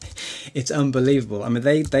 It's unbelievable. I mean,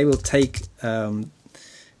 they will take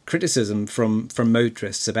criticism from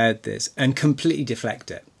motorists about this and completely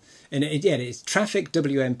deflect it. And it's Traffic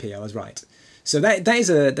WMP. I was right. So that's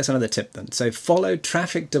another tip then. So follow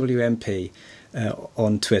Traffic WMP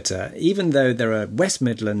on Twitter. Even though there are West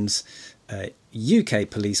Midlands UK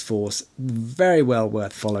police force, very well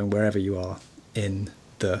worth following wherever you are in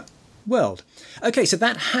the world. Okay, so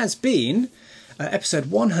that has been episode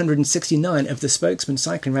 169 of the Spokesman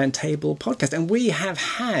Cycling Roundtable podcast, and we have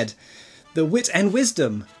had the wit and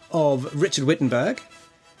wisdom of Richard Wittenberg,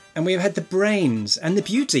 and we have had the brains and the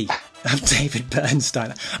beauty of David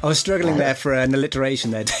Bernstein. I was struggling there for an alliteration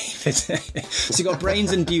there, David. So you got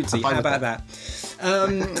brains and beauty. How about that?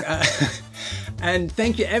 And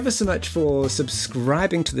thank you ever so much for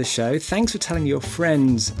subscribing to the show. Thanks for telling your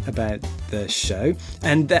friends about the show.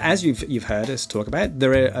 And as you've heard us talk about,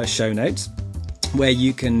 there are show notes where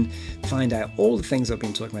you can find out all the things I've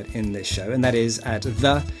been talking about in this show, and that is at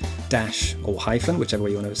the-or-hyphen, whichever way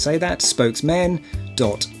you want to say that,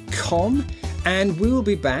 spokesmen.com, and we will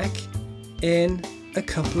be back in a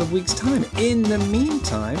couple of weeks' time. In the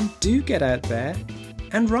meantime, do get out there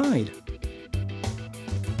and ride.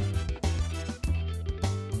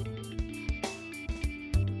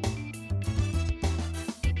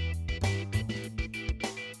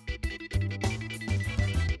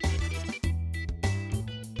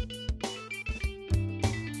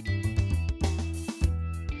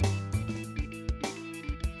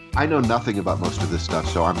 I know nothing about most of this stuff,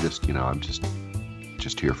 so I'm just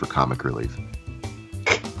here for comic relief.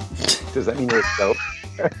 Does that mean you're a soap?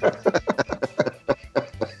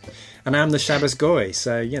 And I'm the Shabbos Goy,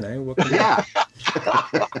 so what can Yeah.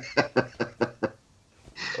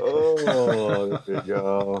 Oh, there you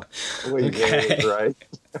go. Well, you Okay. right.